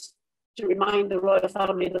audience to remind the royal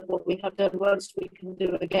family that what we have done once, we can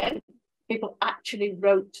do it again. People actually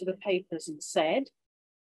wrote to the papers and said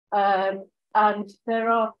And there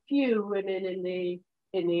are few women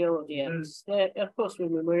in the audience. Of course,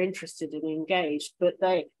 women were interested and engaged, but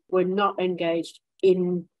they were not engaged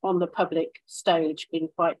on the public stage in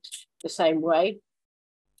quite the same way.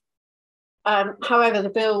 However, the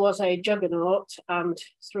bill was a juggernaut, and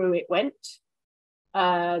through it went.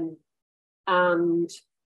 In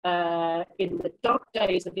the dark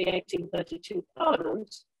days of the 1832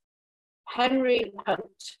 Parliament, Henry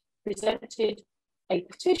Hunt presented a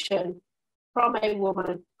petition from a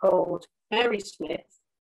woman called Mary Smith,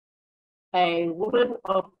 a woman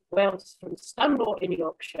of wealth from Stanmore in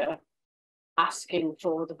Yorkshire, asking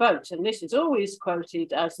for the vote. And this is always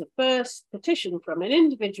quoted as the first petition from an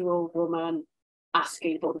individual woman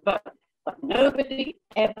asking for the vote. But nobody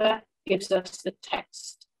ever gives us the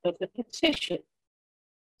text of the petition.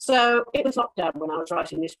 So it was lockdown when I was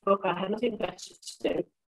writing this book. I had nothing better to do.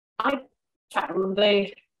 I found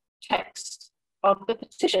the text of the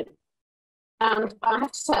petition. And I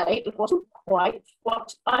have to say, it wasn't quite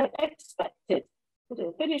what I expected.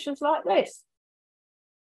 It finishes like this.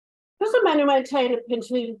 Because the men who maintain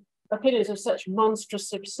opinions of such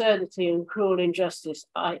monstrous absurdity and cruel injustice,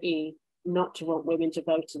 i.e. not to want women to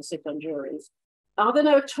vote and sit on juries, are the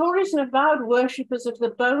notorious and avowed worshippers of the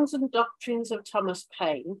bones and doctrines of Thomas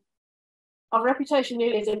Paine, of reputation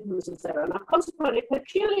nearly as infamous as their own, are consequently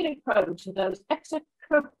peculiarly prone to those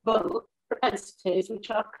execrable propensities which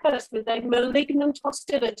are cursed with a malignant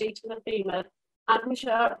hostility to the female, and which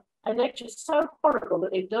are a nature so horrible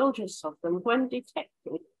that indulgence of them, when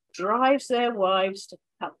detected, drives their wives to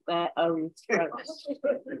cut their own throats.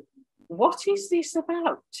 What is this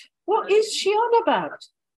about? What is she on about?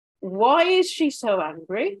 Why is she so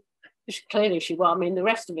angry? Clearly she was. I mean, the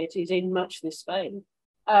rest of it is in much this vein.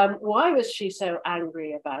 Why was she so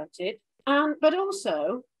angry about it? But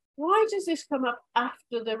also, why does this come up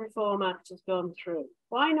after the Reform Act has gone through?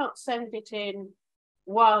 Why not send it in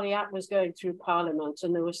while the Act was going through Parliament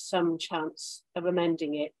and there was some chance of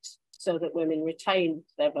amending it so that women retained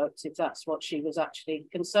their votes, if that's what she was actually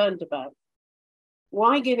concerned about?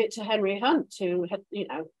 Why give it to Henry Hunt, who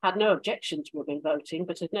had no objection to women voting,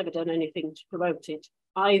 but had never done anything to promote it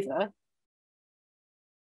either?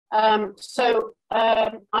 So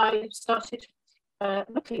I started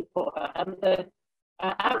looking for her, and the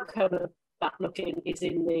outcome of that looking is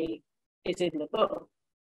in the book,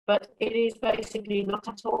 but it is basically not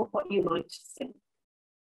at all what you might think.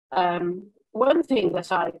 One thing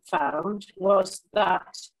that I found was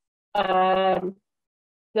that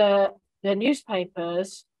the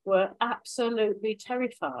newspapers were absolutely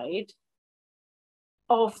terrified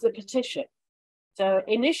of the petition. So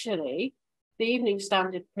initially, the Evening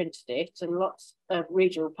Standard printed it, and lots of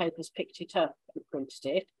regional papers picked it up and printed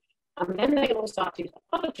it. And then they all started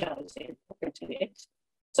apologising for printing it.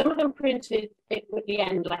 Some of them printed it with the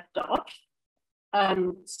end left off.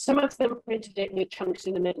 Some of them printed it with chunks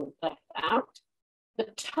in the middle left out. The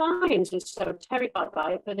Times was so terrified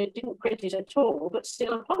by it that it didn't print it at all, but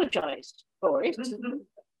still apologised for it.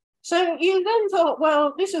 So you then thought,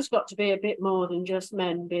 well, this has got to be a bit more than just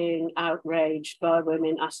men being outraged by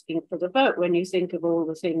women asking for the vote, when you think of all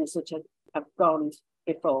the things that have gone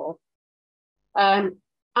before. In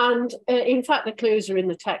fact, the clues are in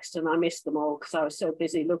the text, and I missed them all because I was so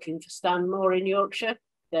busy looking for Stanmore in Yorkshire.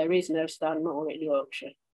 There is no Stanmore in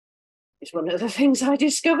Yorkshire. It's one of the things I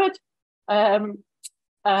discovered. So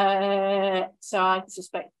I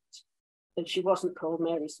suspect that she wasn't called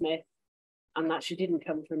Mary Smith and that she didn't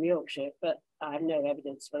come from Yorkshire, but I have no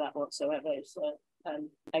evidence for that whatsoever. It's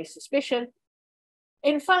a suspicion.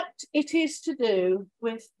 In fact, it is to do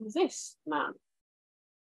with this man.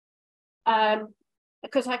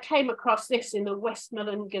 Because I came across this in the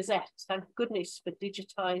Westmoreland Gazette. Thank goodness for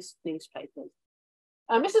digitised newspapers.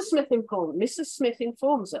 Mrs. Smith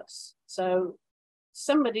informs us, so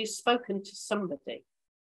somebody's spoken to somebody,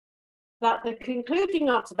 that the concluding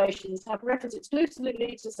observations have reference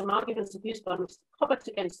exclusively to some arguments abused by Mr. Cobbett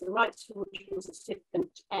against the rights for which he was a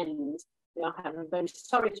recipient ends. We are very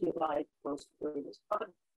sorry to advise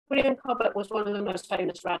William Cobbett was one of the most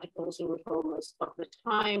famous radicals and reformers of the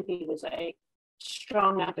time. He was a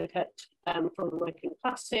strong advocate for the working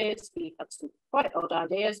classes. He had some quite odd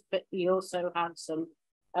ideas, but he also had some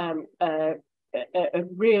a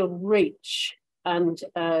real reach, and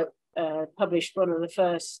published one of the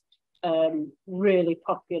first really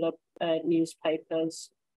popular newspapers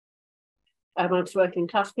amongst working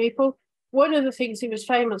class people. One of the things he was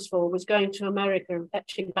famous for was going to America and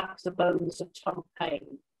fetching back the bones of Tom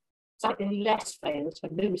Paine. Slightly less famous for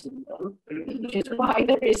losing them, which is why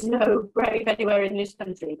there is no grave anywhere in this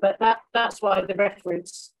country. But that's why the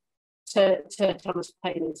reference to Thomas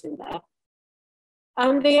Paine is in there.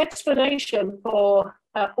 And the explanation for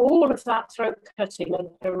all of that throat cutting and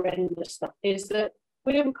horrendous stuff is that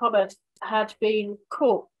William Cobbett had been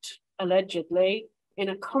caught, allegedly, in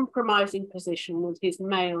a compromising position with his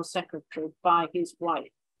male secretary by his wife.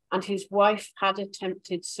 And his wife had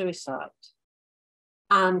attempted suicide.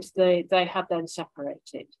 And they had then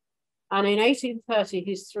separated. And in 1830,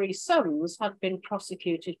 his three sons had been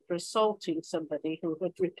prosecuted for assaulting somebody who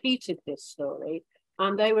had repeated this story.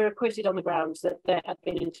 And they were acquitted on the grounds that there had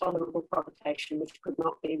been intolerable provocation, which could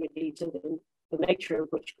not be repeated, in the nature of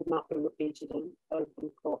which could not be repeated in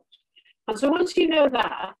open court. And so once you know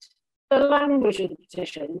that, the language of the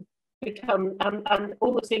petition become, and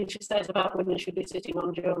all the things she says about women should be sitting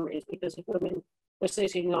on juries, because if women were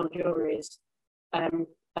sitting on juries,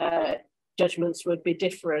 judgments would be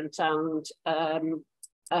different, and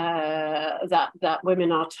that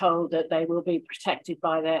women are told that they will be protected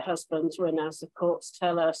by their husbands, when, as the courts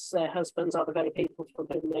tell us, their husbands are the very people from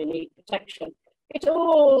whom they need protection. It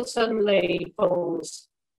all suddenly falls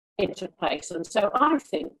into place. And so I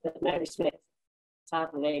think that Mary Smith,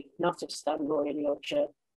 sadly, not of Stanmore in Yorkshire,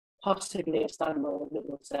 possibly of Stanmore in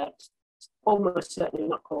Middlesex, almost certainly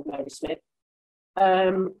not called Mary Smith,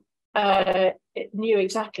 knew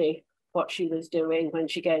exactly what she was doing when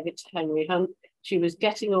she gave it to Henry Hunt. She was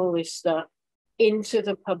getting all this stuff into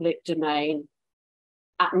the public domain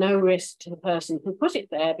at no risk to the person who put it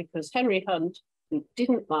there, because Henry Hunt, who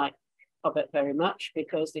didn't like Cobbett very much,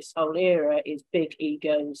 because this whole era is big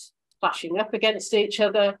egos clashing up against each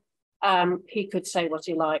other, he could say what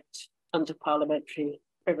he liked under parliamentary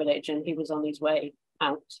privilege, and he was on his way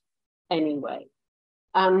out anyway.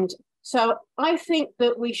 And so I think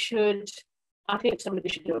that I think somebody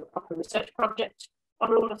should do a proper research project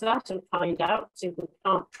on all of that and find out, see if we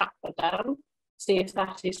can't track her down, see if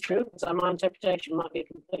that is true, because my interpretation might be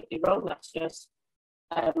completely wrong. That's just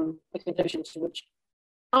the conclusion to which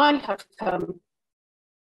I have come.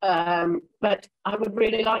 But I would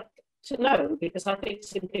really like to know, because I think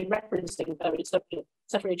simply referencing her in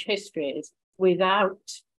suffrage histories without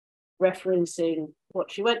referencing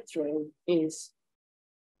what she went through is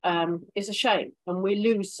a shame, and we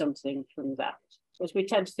lose something from that, because we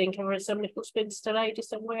tend to think of her as some little spinster lady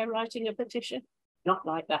somewhere writing a petition. Not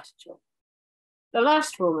like that at all. The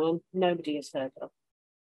last woman nobody has heard of.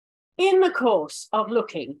 In the course of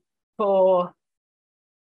looking for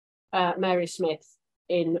Mary Smith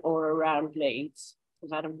in or around Leeds,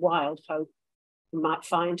 we've had a wild hope we might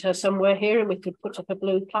find her somewhere here, and we could put up a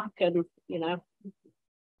blue plaque and,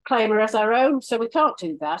 claim her as our own. So we can't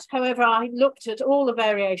do that. However, I looked at all the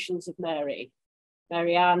variations of Mary.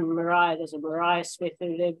 Mary Ann, Maria, there's a Maria Smith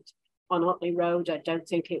who lived on Otley Road. I don't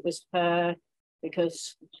think it was her,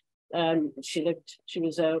 because she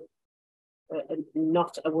was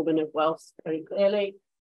not a woman of wealth, very clearly.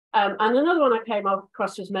 And another one I came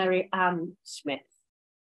across was Mary Ann Smith.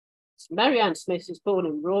 So Mary Ann Smith was born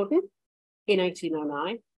in Rawdon in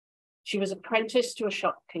 1809. She was apprenticed to a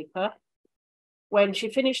shopkeeper. When she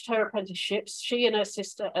finished her apprenticeships, she and her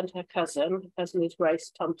sister and her cousin is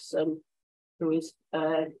Grace Thompson, who is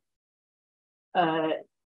on that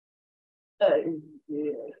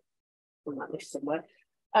list somewhere,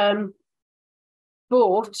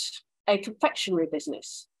 bought a confectionery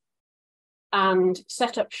business and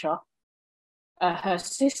set up shop. Her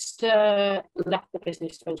sister left the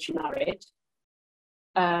business when she married,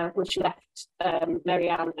 which left Mary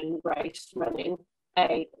Ann and Grace running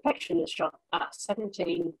a confectioner's shop at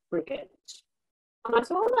 17 Brigade. And I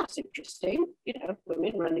thought, that's interesting,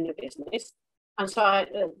 women running a business. And so I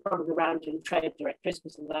probably around in trade directories,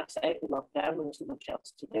 because of that, say, the lockdown, there wasn't much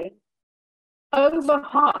else to do. Over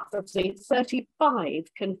half of the 35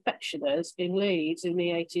 confectioners in Leeds in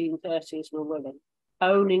the 1830s were women,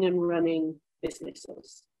 owning and running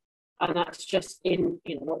businesses. And that's just in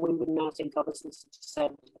what we would now think of as the city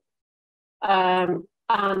centre.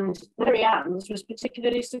 And Mary Ann's was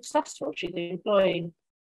particularly successful. She's employing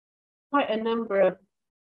quite a number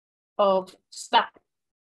of staff.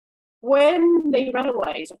 When the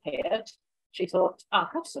railways appeared, she thought, I'll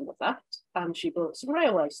have some of that. And she bought some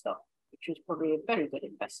railway stock, which was probably a very good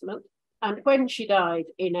investment. And when she died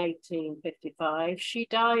in 1855, she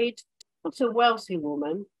died not a wealthy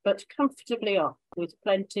woman, but comfortably off, with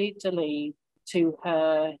plenty to leave to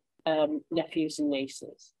her nephews and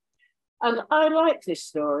nieces. And I like this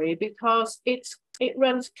story because it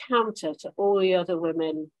runs counter to all the other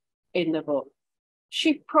women in the book.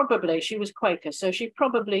 She was Quaker, so she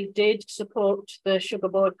probably did support the sugar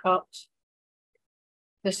boycott,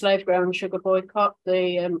 the slave-grown sugar boycott.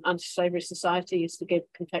 The Anti-Slavery Society used to give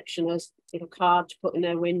confectioners a little card to put in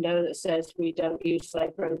their window that says, we don't use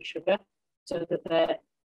slave-grown sugar, so that their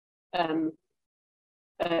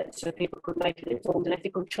so people could make an informed and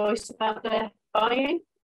ethical choice about their buying,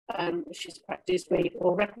 which is a practice we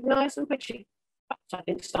all recognise, and which she, I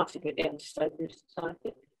think, started with the Anti-Slavery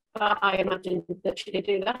Society. But I imagine that she did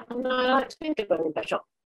do that, and I like to think of her in her shop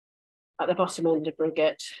at the bottom end of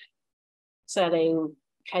Briggate, selling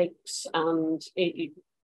cakes, and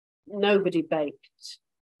nobody baked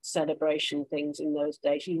celebration things in those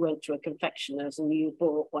days. You went to a confectioner's and you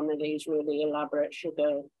bought one of these really elaborate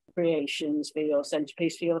sugar creations for your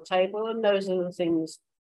centerpiece for your table, and those are the things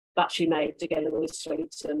that she made together with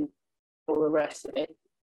sweets and all the rest of it.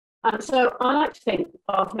 And so I like to think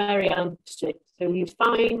of Mary Ann Smith, who you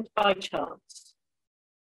find by chance,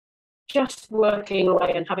 just working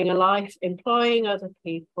away and having a life, employing other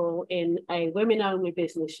people in a women-only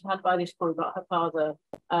business. She had by this point got her father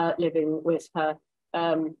living with her.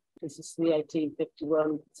 This is the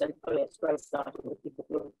 1851, so oh yes, Grace started with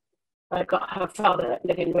people. Got her father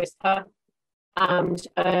living with her, and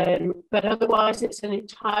but otherwise it's an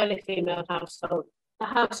entirely female household. The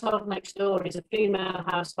household next door is a female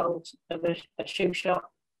household of a shoe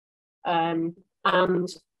shop, and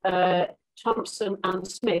Thompson and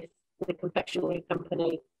Smith, the confectionery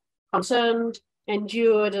company concerned,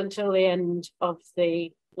 endured until the end of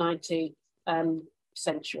the 19th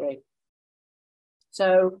century.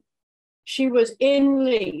 So she was in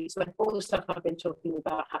Leeds when all the stuff I've been talking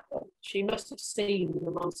about happened. She must have seen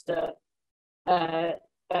the monster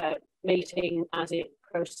meeting as it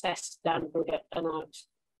processed down Briggate and out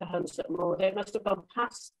to Hunslet Moor. They must have gone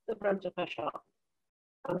past the front of her shop.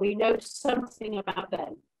 And we know something about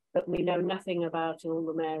them, but we know nothing about all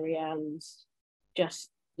the Mary Anns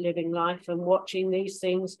just living life and watching these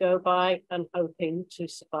things go by and hoping to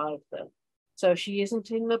survive them. So she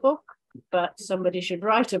isn't in the book, but somebody should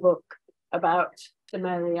write a book about the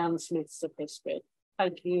Mary Ann Smiths of history.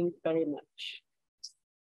 Thank you very much.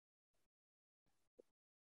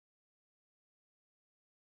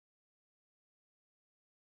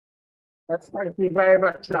 Thank you very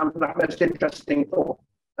much, Nan, for that most interesting thought.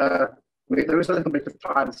 There is a little bit of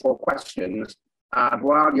time for questions, and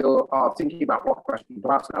while you are thinking about what question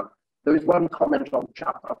to ask now, there is one comment on the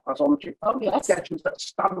chat I'll pass on to you. Oh, yes. Suggestions that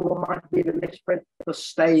Stanmore might be the misprint of the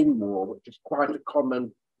Stainmore, which is quite a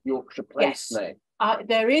common Yorkshire place name.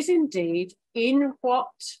 There is indeed, in what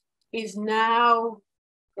is now,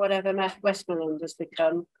 whatever Westmoreland has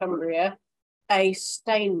become, Cumbria, a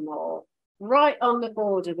Stainmore, right on the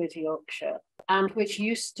border with Yorkshire, and which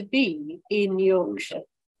used to be in Yorkshire.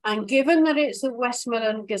 And given that it's the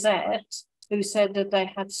Westmoreland Gazette who said that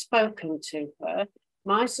they had spoken to her,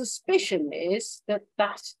 my suspicion is that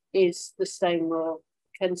that is the Stainmore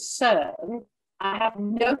concern. I have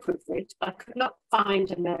no proof of it. I could not find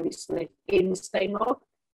a Mary Smith in Stainmore,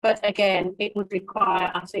 but again, it would require,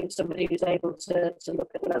 I think, somebody who's able to look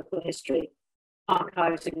at local history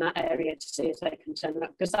archives in that area to see if they can turn it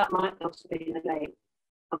up, because that might not have been the name.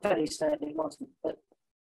 I'm fairly certain it wasn't, but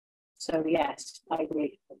so yes, I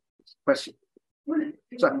agree. Question.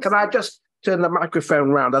 So can I just turn the microphone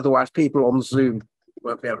round, otherwise people on Zoom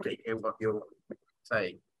won't be able to hear what you're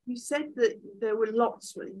saying. You said that there were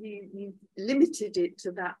lots, you limited it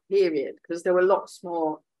to that period because there were lots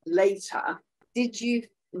more later. Did you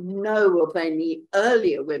know of any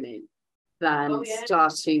earlier women than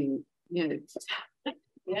starting, you know?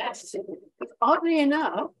 Yes, oddly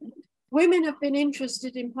enough, women have been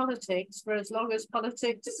interested in politics for as long as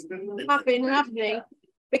politics have been happening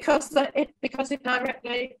because it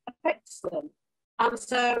directly affects them. And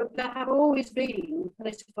so there have always been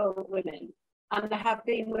political women, and there have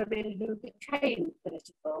been women who became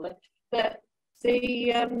political. The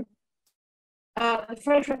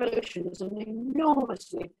French Revolution was an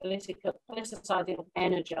enormously politicizing,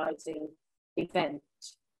 energizing event.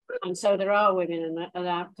 And so there are women, and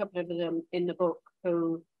there are a couple of them in the book,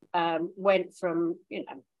 who went from, you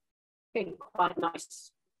know, being quite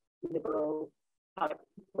nice, liberal type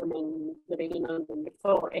women living in London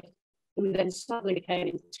before it, who then suddenly became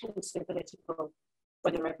intensely political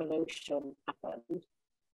when the revolution happened.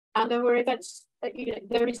 And there were events, you know,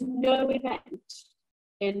 there is no event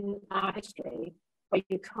in our history where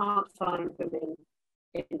you can't find women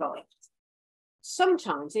involved.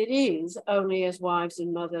 Sometimes it is only as wives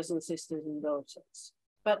and mothers and sisters and daughters,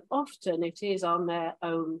 but often it is on their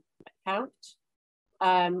own account,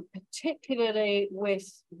 particularly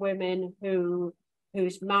with women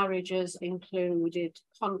whose marriages included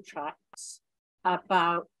contracts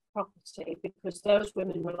about property, because those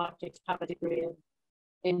women were likely to have a degree of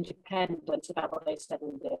independence about what they said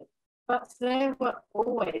and did. But there were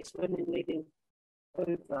always women leading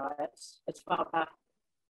food riots as far back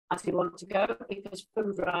as you want to go, because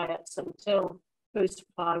food riots until food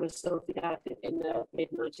supply was sorted out in the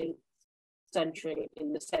mid-19th century,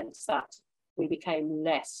 in the sense that we became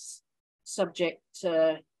less subject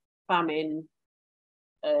to famine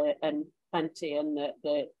and plenty, and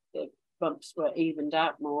the bumps were evened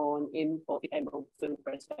out more, and import became more, food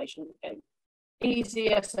preservation became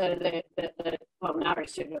easier. So the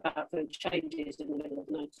narrative about food changes in the middle of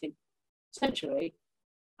the 19th century.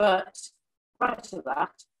 But prior to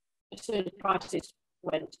that, as soon as prices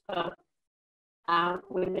went up,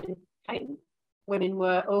 women came. Women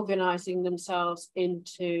were organising themselves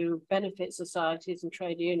into benefit societies and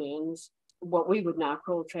trade unions, what we would now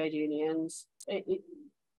call trade unions.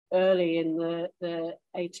 Early in the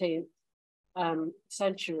 18th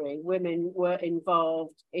century, women were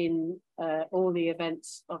involved in all the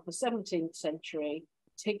events of the 17th century,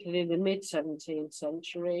 particularly the mid-17th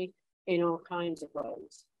century, in all kinds of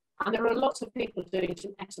ways. And there are lots of people doing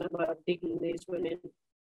some excellent work digging these women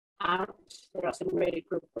out. There are some really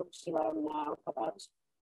good books around now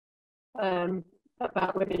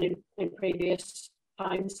about women in previous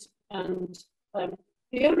times. And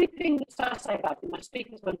the only thing that I say about it, my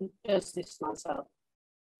speakers wouldn't does this myself,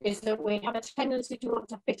 is that we have a tendency to want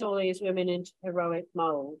to fit all these women into heroic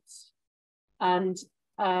molds. And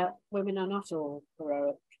women are not all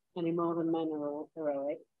heroic any more than men are all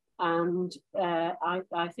heroic. And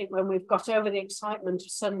I think when we've got over the excitement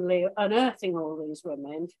of suddenly unearthing all these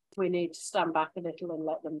women, we need to stand back a little and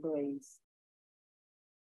let them breathe.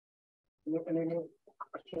 Any more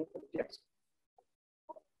questions? Yes.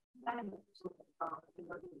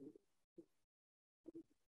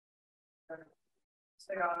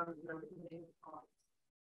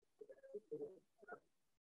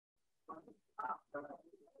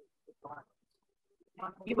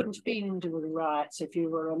 You wouldn't have been doing riots if you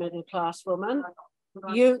were a middle-class woman.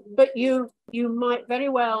 But you might very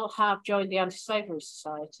well have joined the Anti-Slavery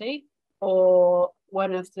Society or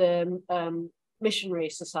one of the missionary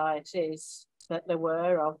societies that there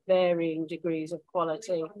were of varying degrees of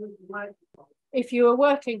quality. If you were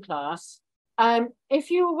working class,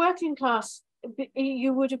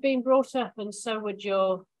 you would have been brought up, and so would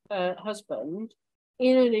your husband,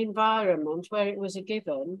 in an environment where it was a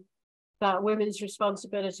given that women's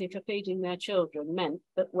responsibility for feeding their children meant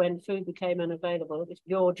that when food became unavailable, it was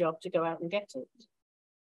your job to go out and get it.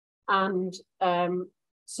 And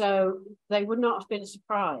so they would not have been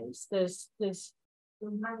surprised. There's no.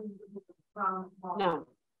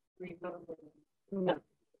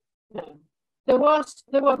 There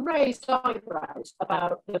were raised eyebrows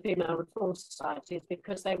about the female reform societies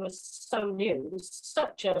because they were so new. It was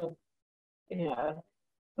such a,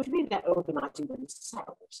 what do you mean they're organising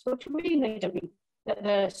themselves? What do you mean they don't mean that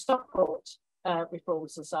the Stockport Reform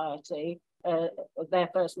Society, their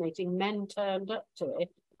first meeting, men turned up to it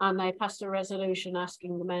and they passed a resolution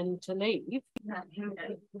asking the men to leave,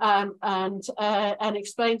 and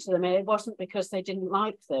explained to them it wasn't because they didn't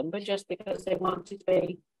like them, but just because they wanted to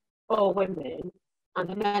be all women. And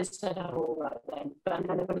the men said, "Oh, all right then." And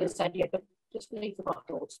then the women said, "Yeah, but just leave the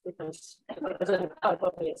bottles because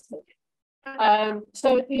obviously."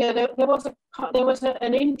 So there was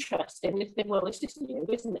an interest in it. Well, this is new,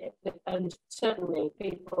 isn't it? And certainly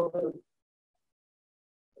people who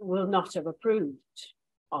will not have approved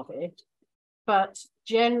of it, but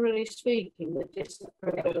generally speaking, the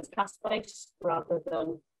disagreement was class-based rather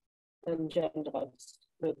than gender-based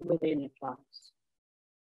within a class.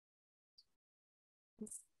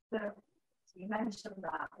 So you mentioned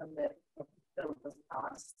that and the bill was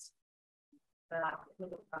passed. That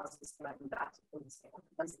middle class was threatened that.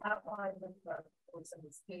 Was that why the vote was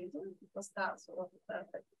excluded? Was that sort of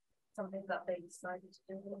perfect something that they decided to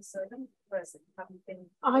do also? Whereas it hadn't been.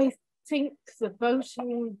 I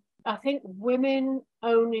think women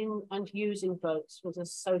owning and using votes was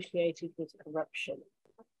associated with corruption.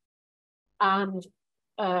 And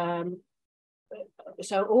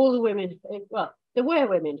so all the women, well, there were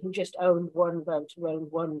women who just owned one vote, who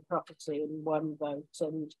owned one property and one vote.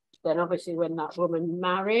 And then obviously when that woman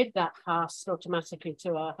married, that passed automatically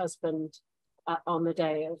to her husband on the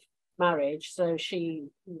day of marriage. So she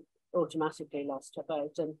automatically lost her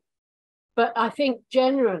vote. But I think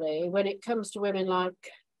generally when it comes to women like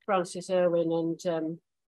Frances Irwin and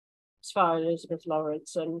Sir Elizabeth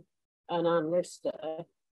Lawrence and Anne Lister,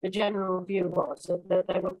 the general view was that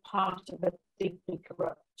they were part of a deeply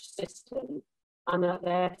corrupt system, and that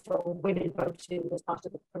therefore women voting was part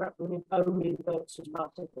of the corrupt, women owning votes was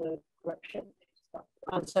part of the corruption.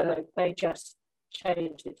 And so they just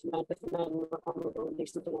changed it to make the men were honourable, at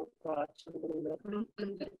least they didn't right.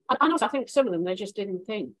 And also I think some of them they just didn't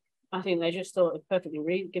think. I think they just thought it perfectly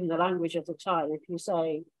given the language of the time. If you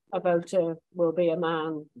say a voter will be a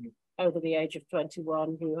man over the age of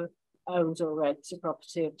 21 who owns or rents a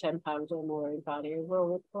property of £10 or more in value.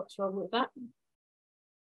 Well, what's wrong with that?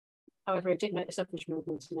 However, it did make the suffrage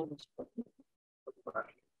movement inevitable.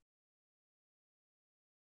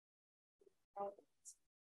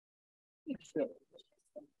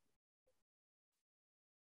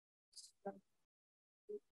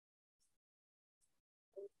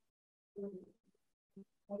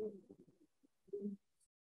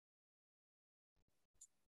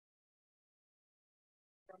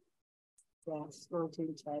 Yes,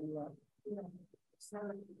 1910, yeah. So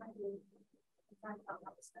maybe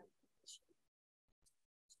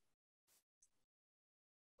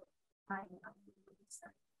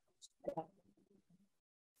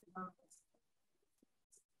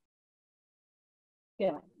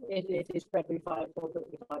yeah, it is February 5 or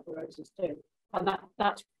February 5 roses too, and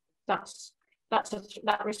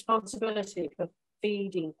that responsibility for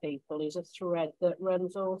feeding people is a thread that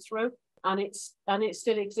runs all through, and it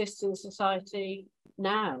still exists in society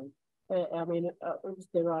now. I mean,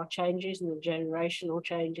 there are changes and the generational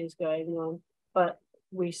changes going on, but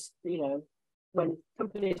we, you know, when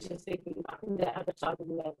companies are thinking about their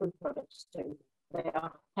advertising their food products too, they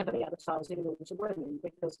are heavily advertising them to women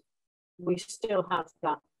because we still have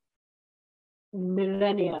that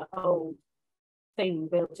millennia-old thing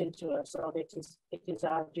built into us of it is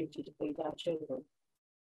our duty to feed our children,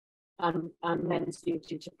 and men's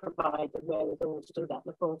duty to provide the wherewithal to do that.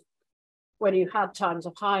 Before, when you had times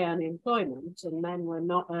of high unemployment and men were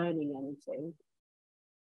not earning anything,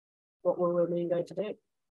 what were women going to do?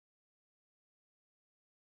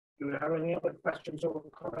 Do we have any other questions or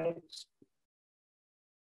comments?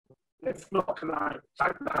 If not, can I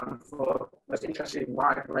thank them for this interesting,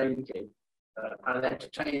 wide-ranging and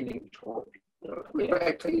entertaining talk. We're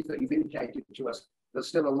very pleased that you've indicated to us there's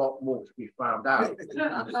still a lot more to be found out.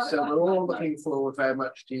 So we're all looking forward very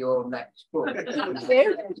much to your next book.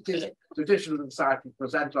 It is traditional and society to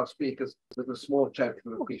present our speakers with a small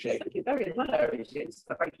token of appreciation. Thank you very much.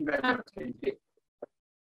 So thank you very much.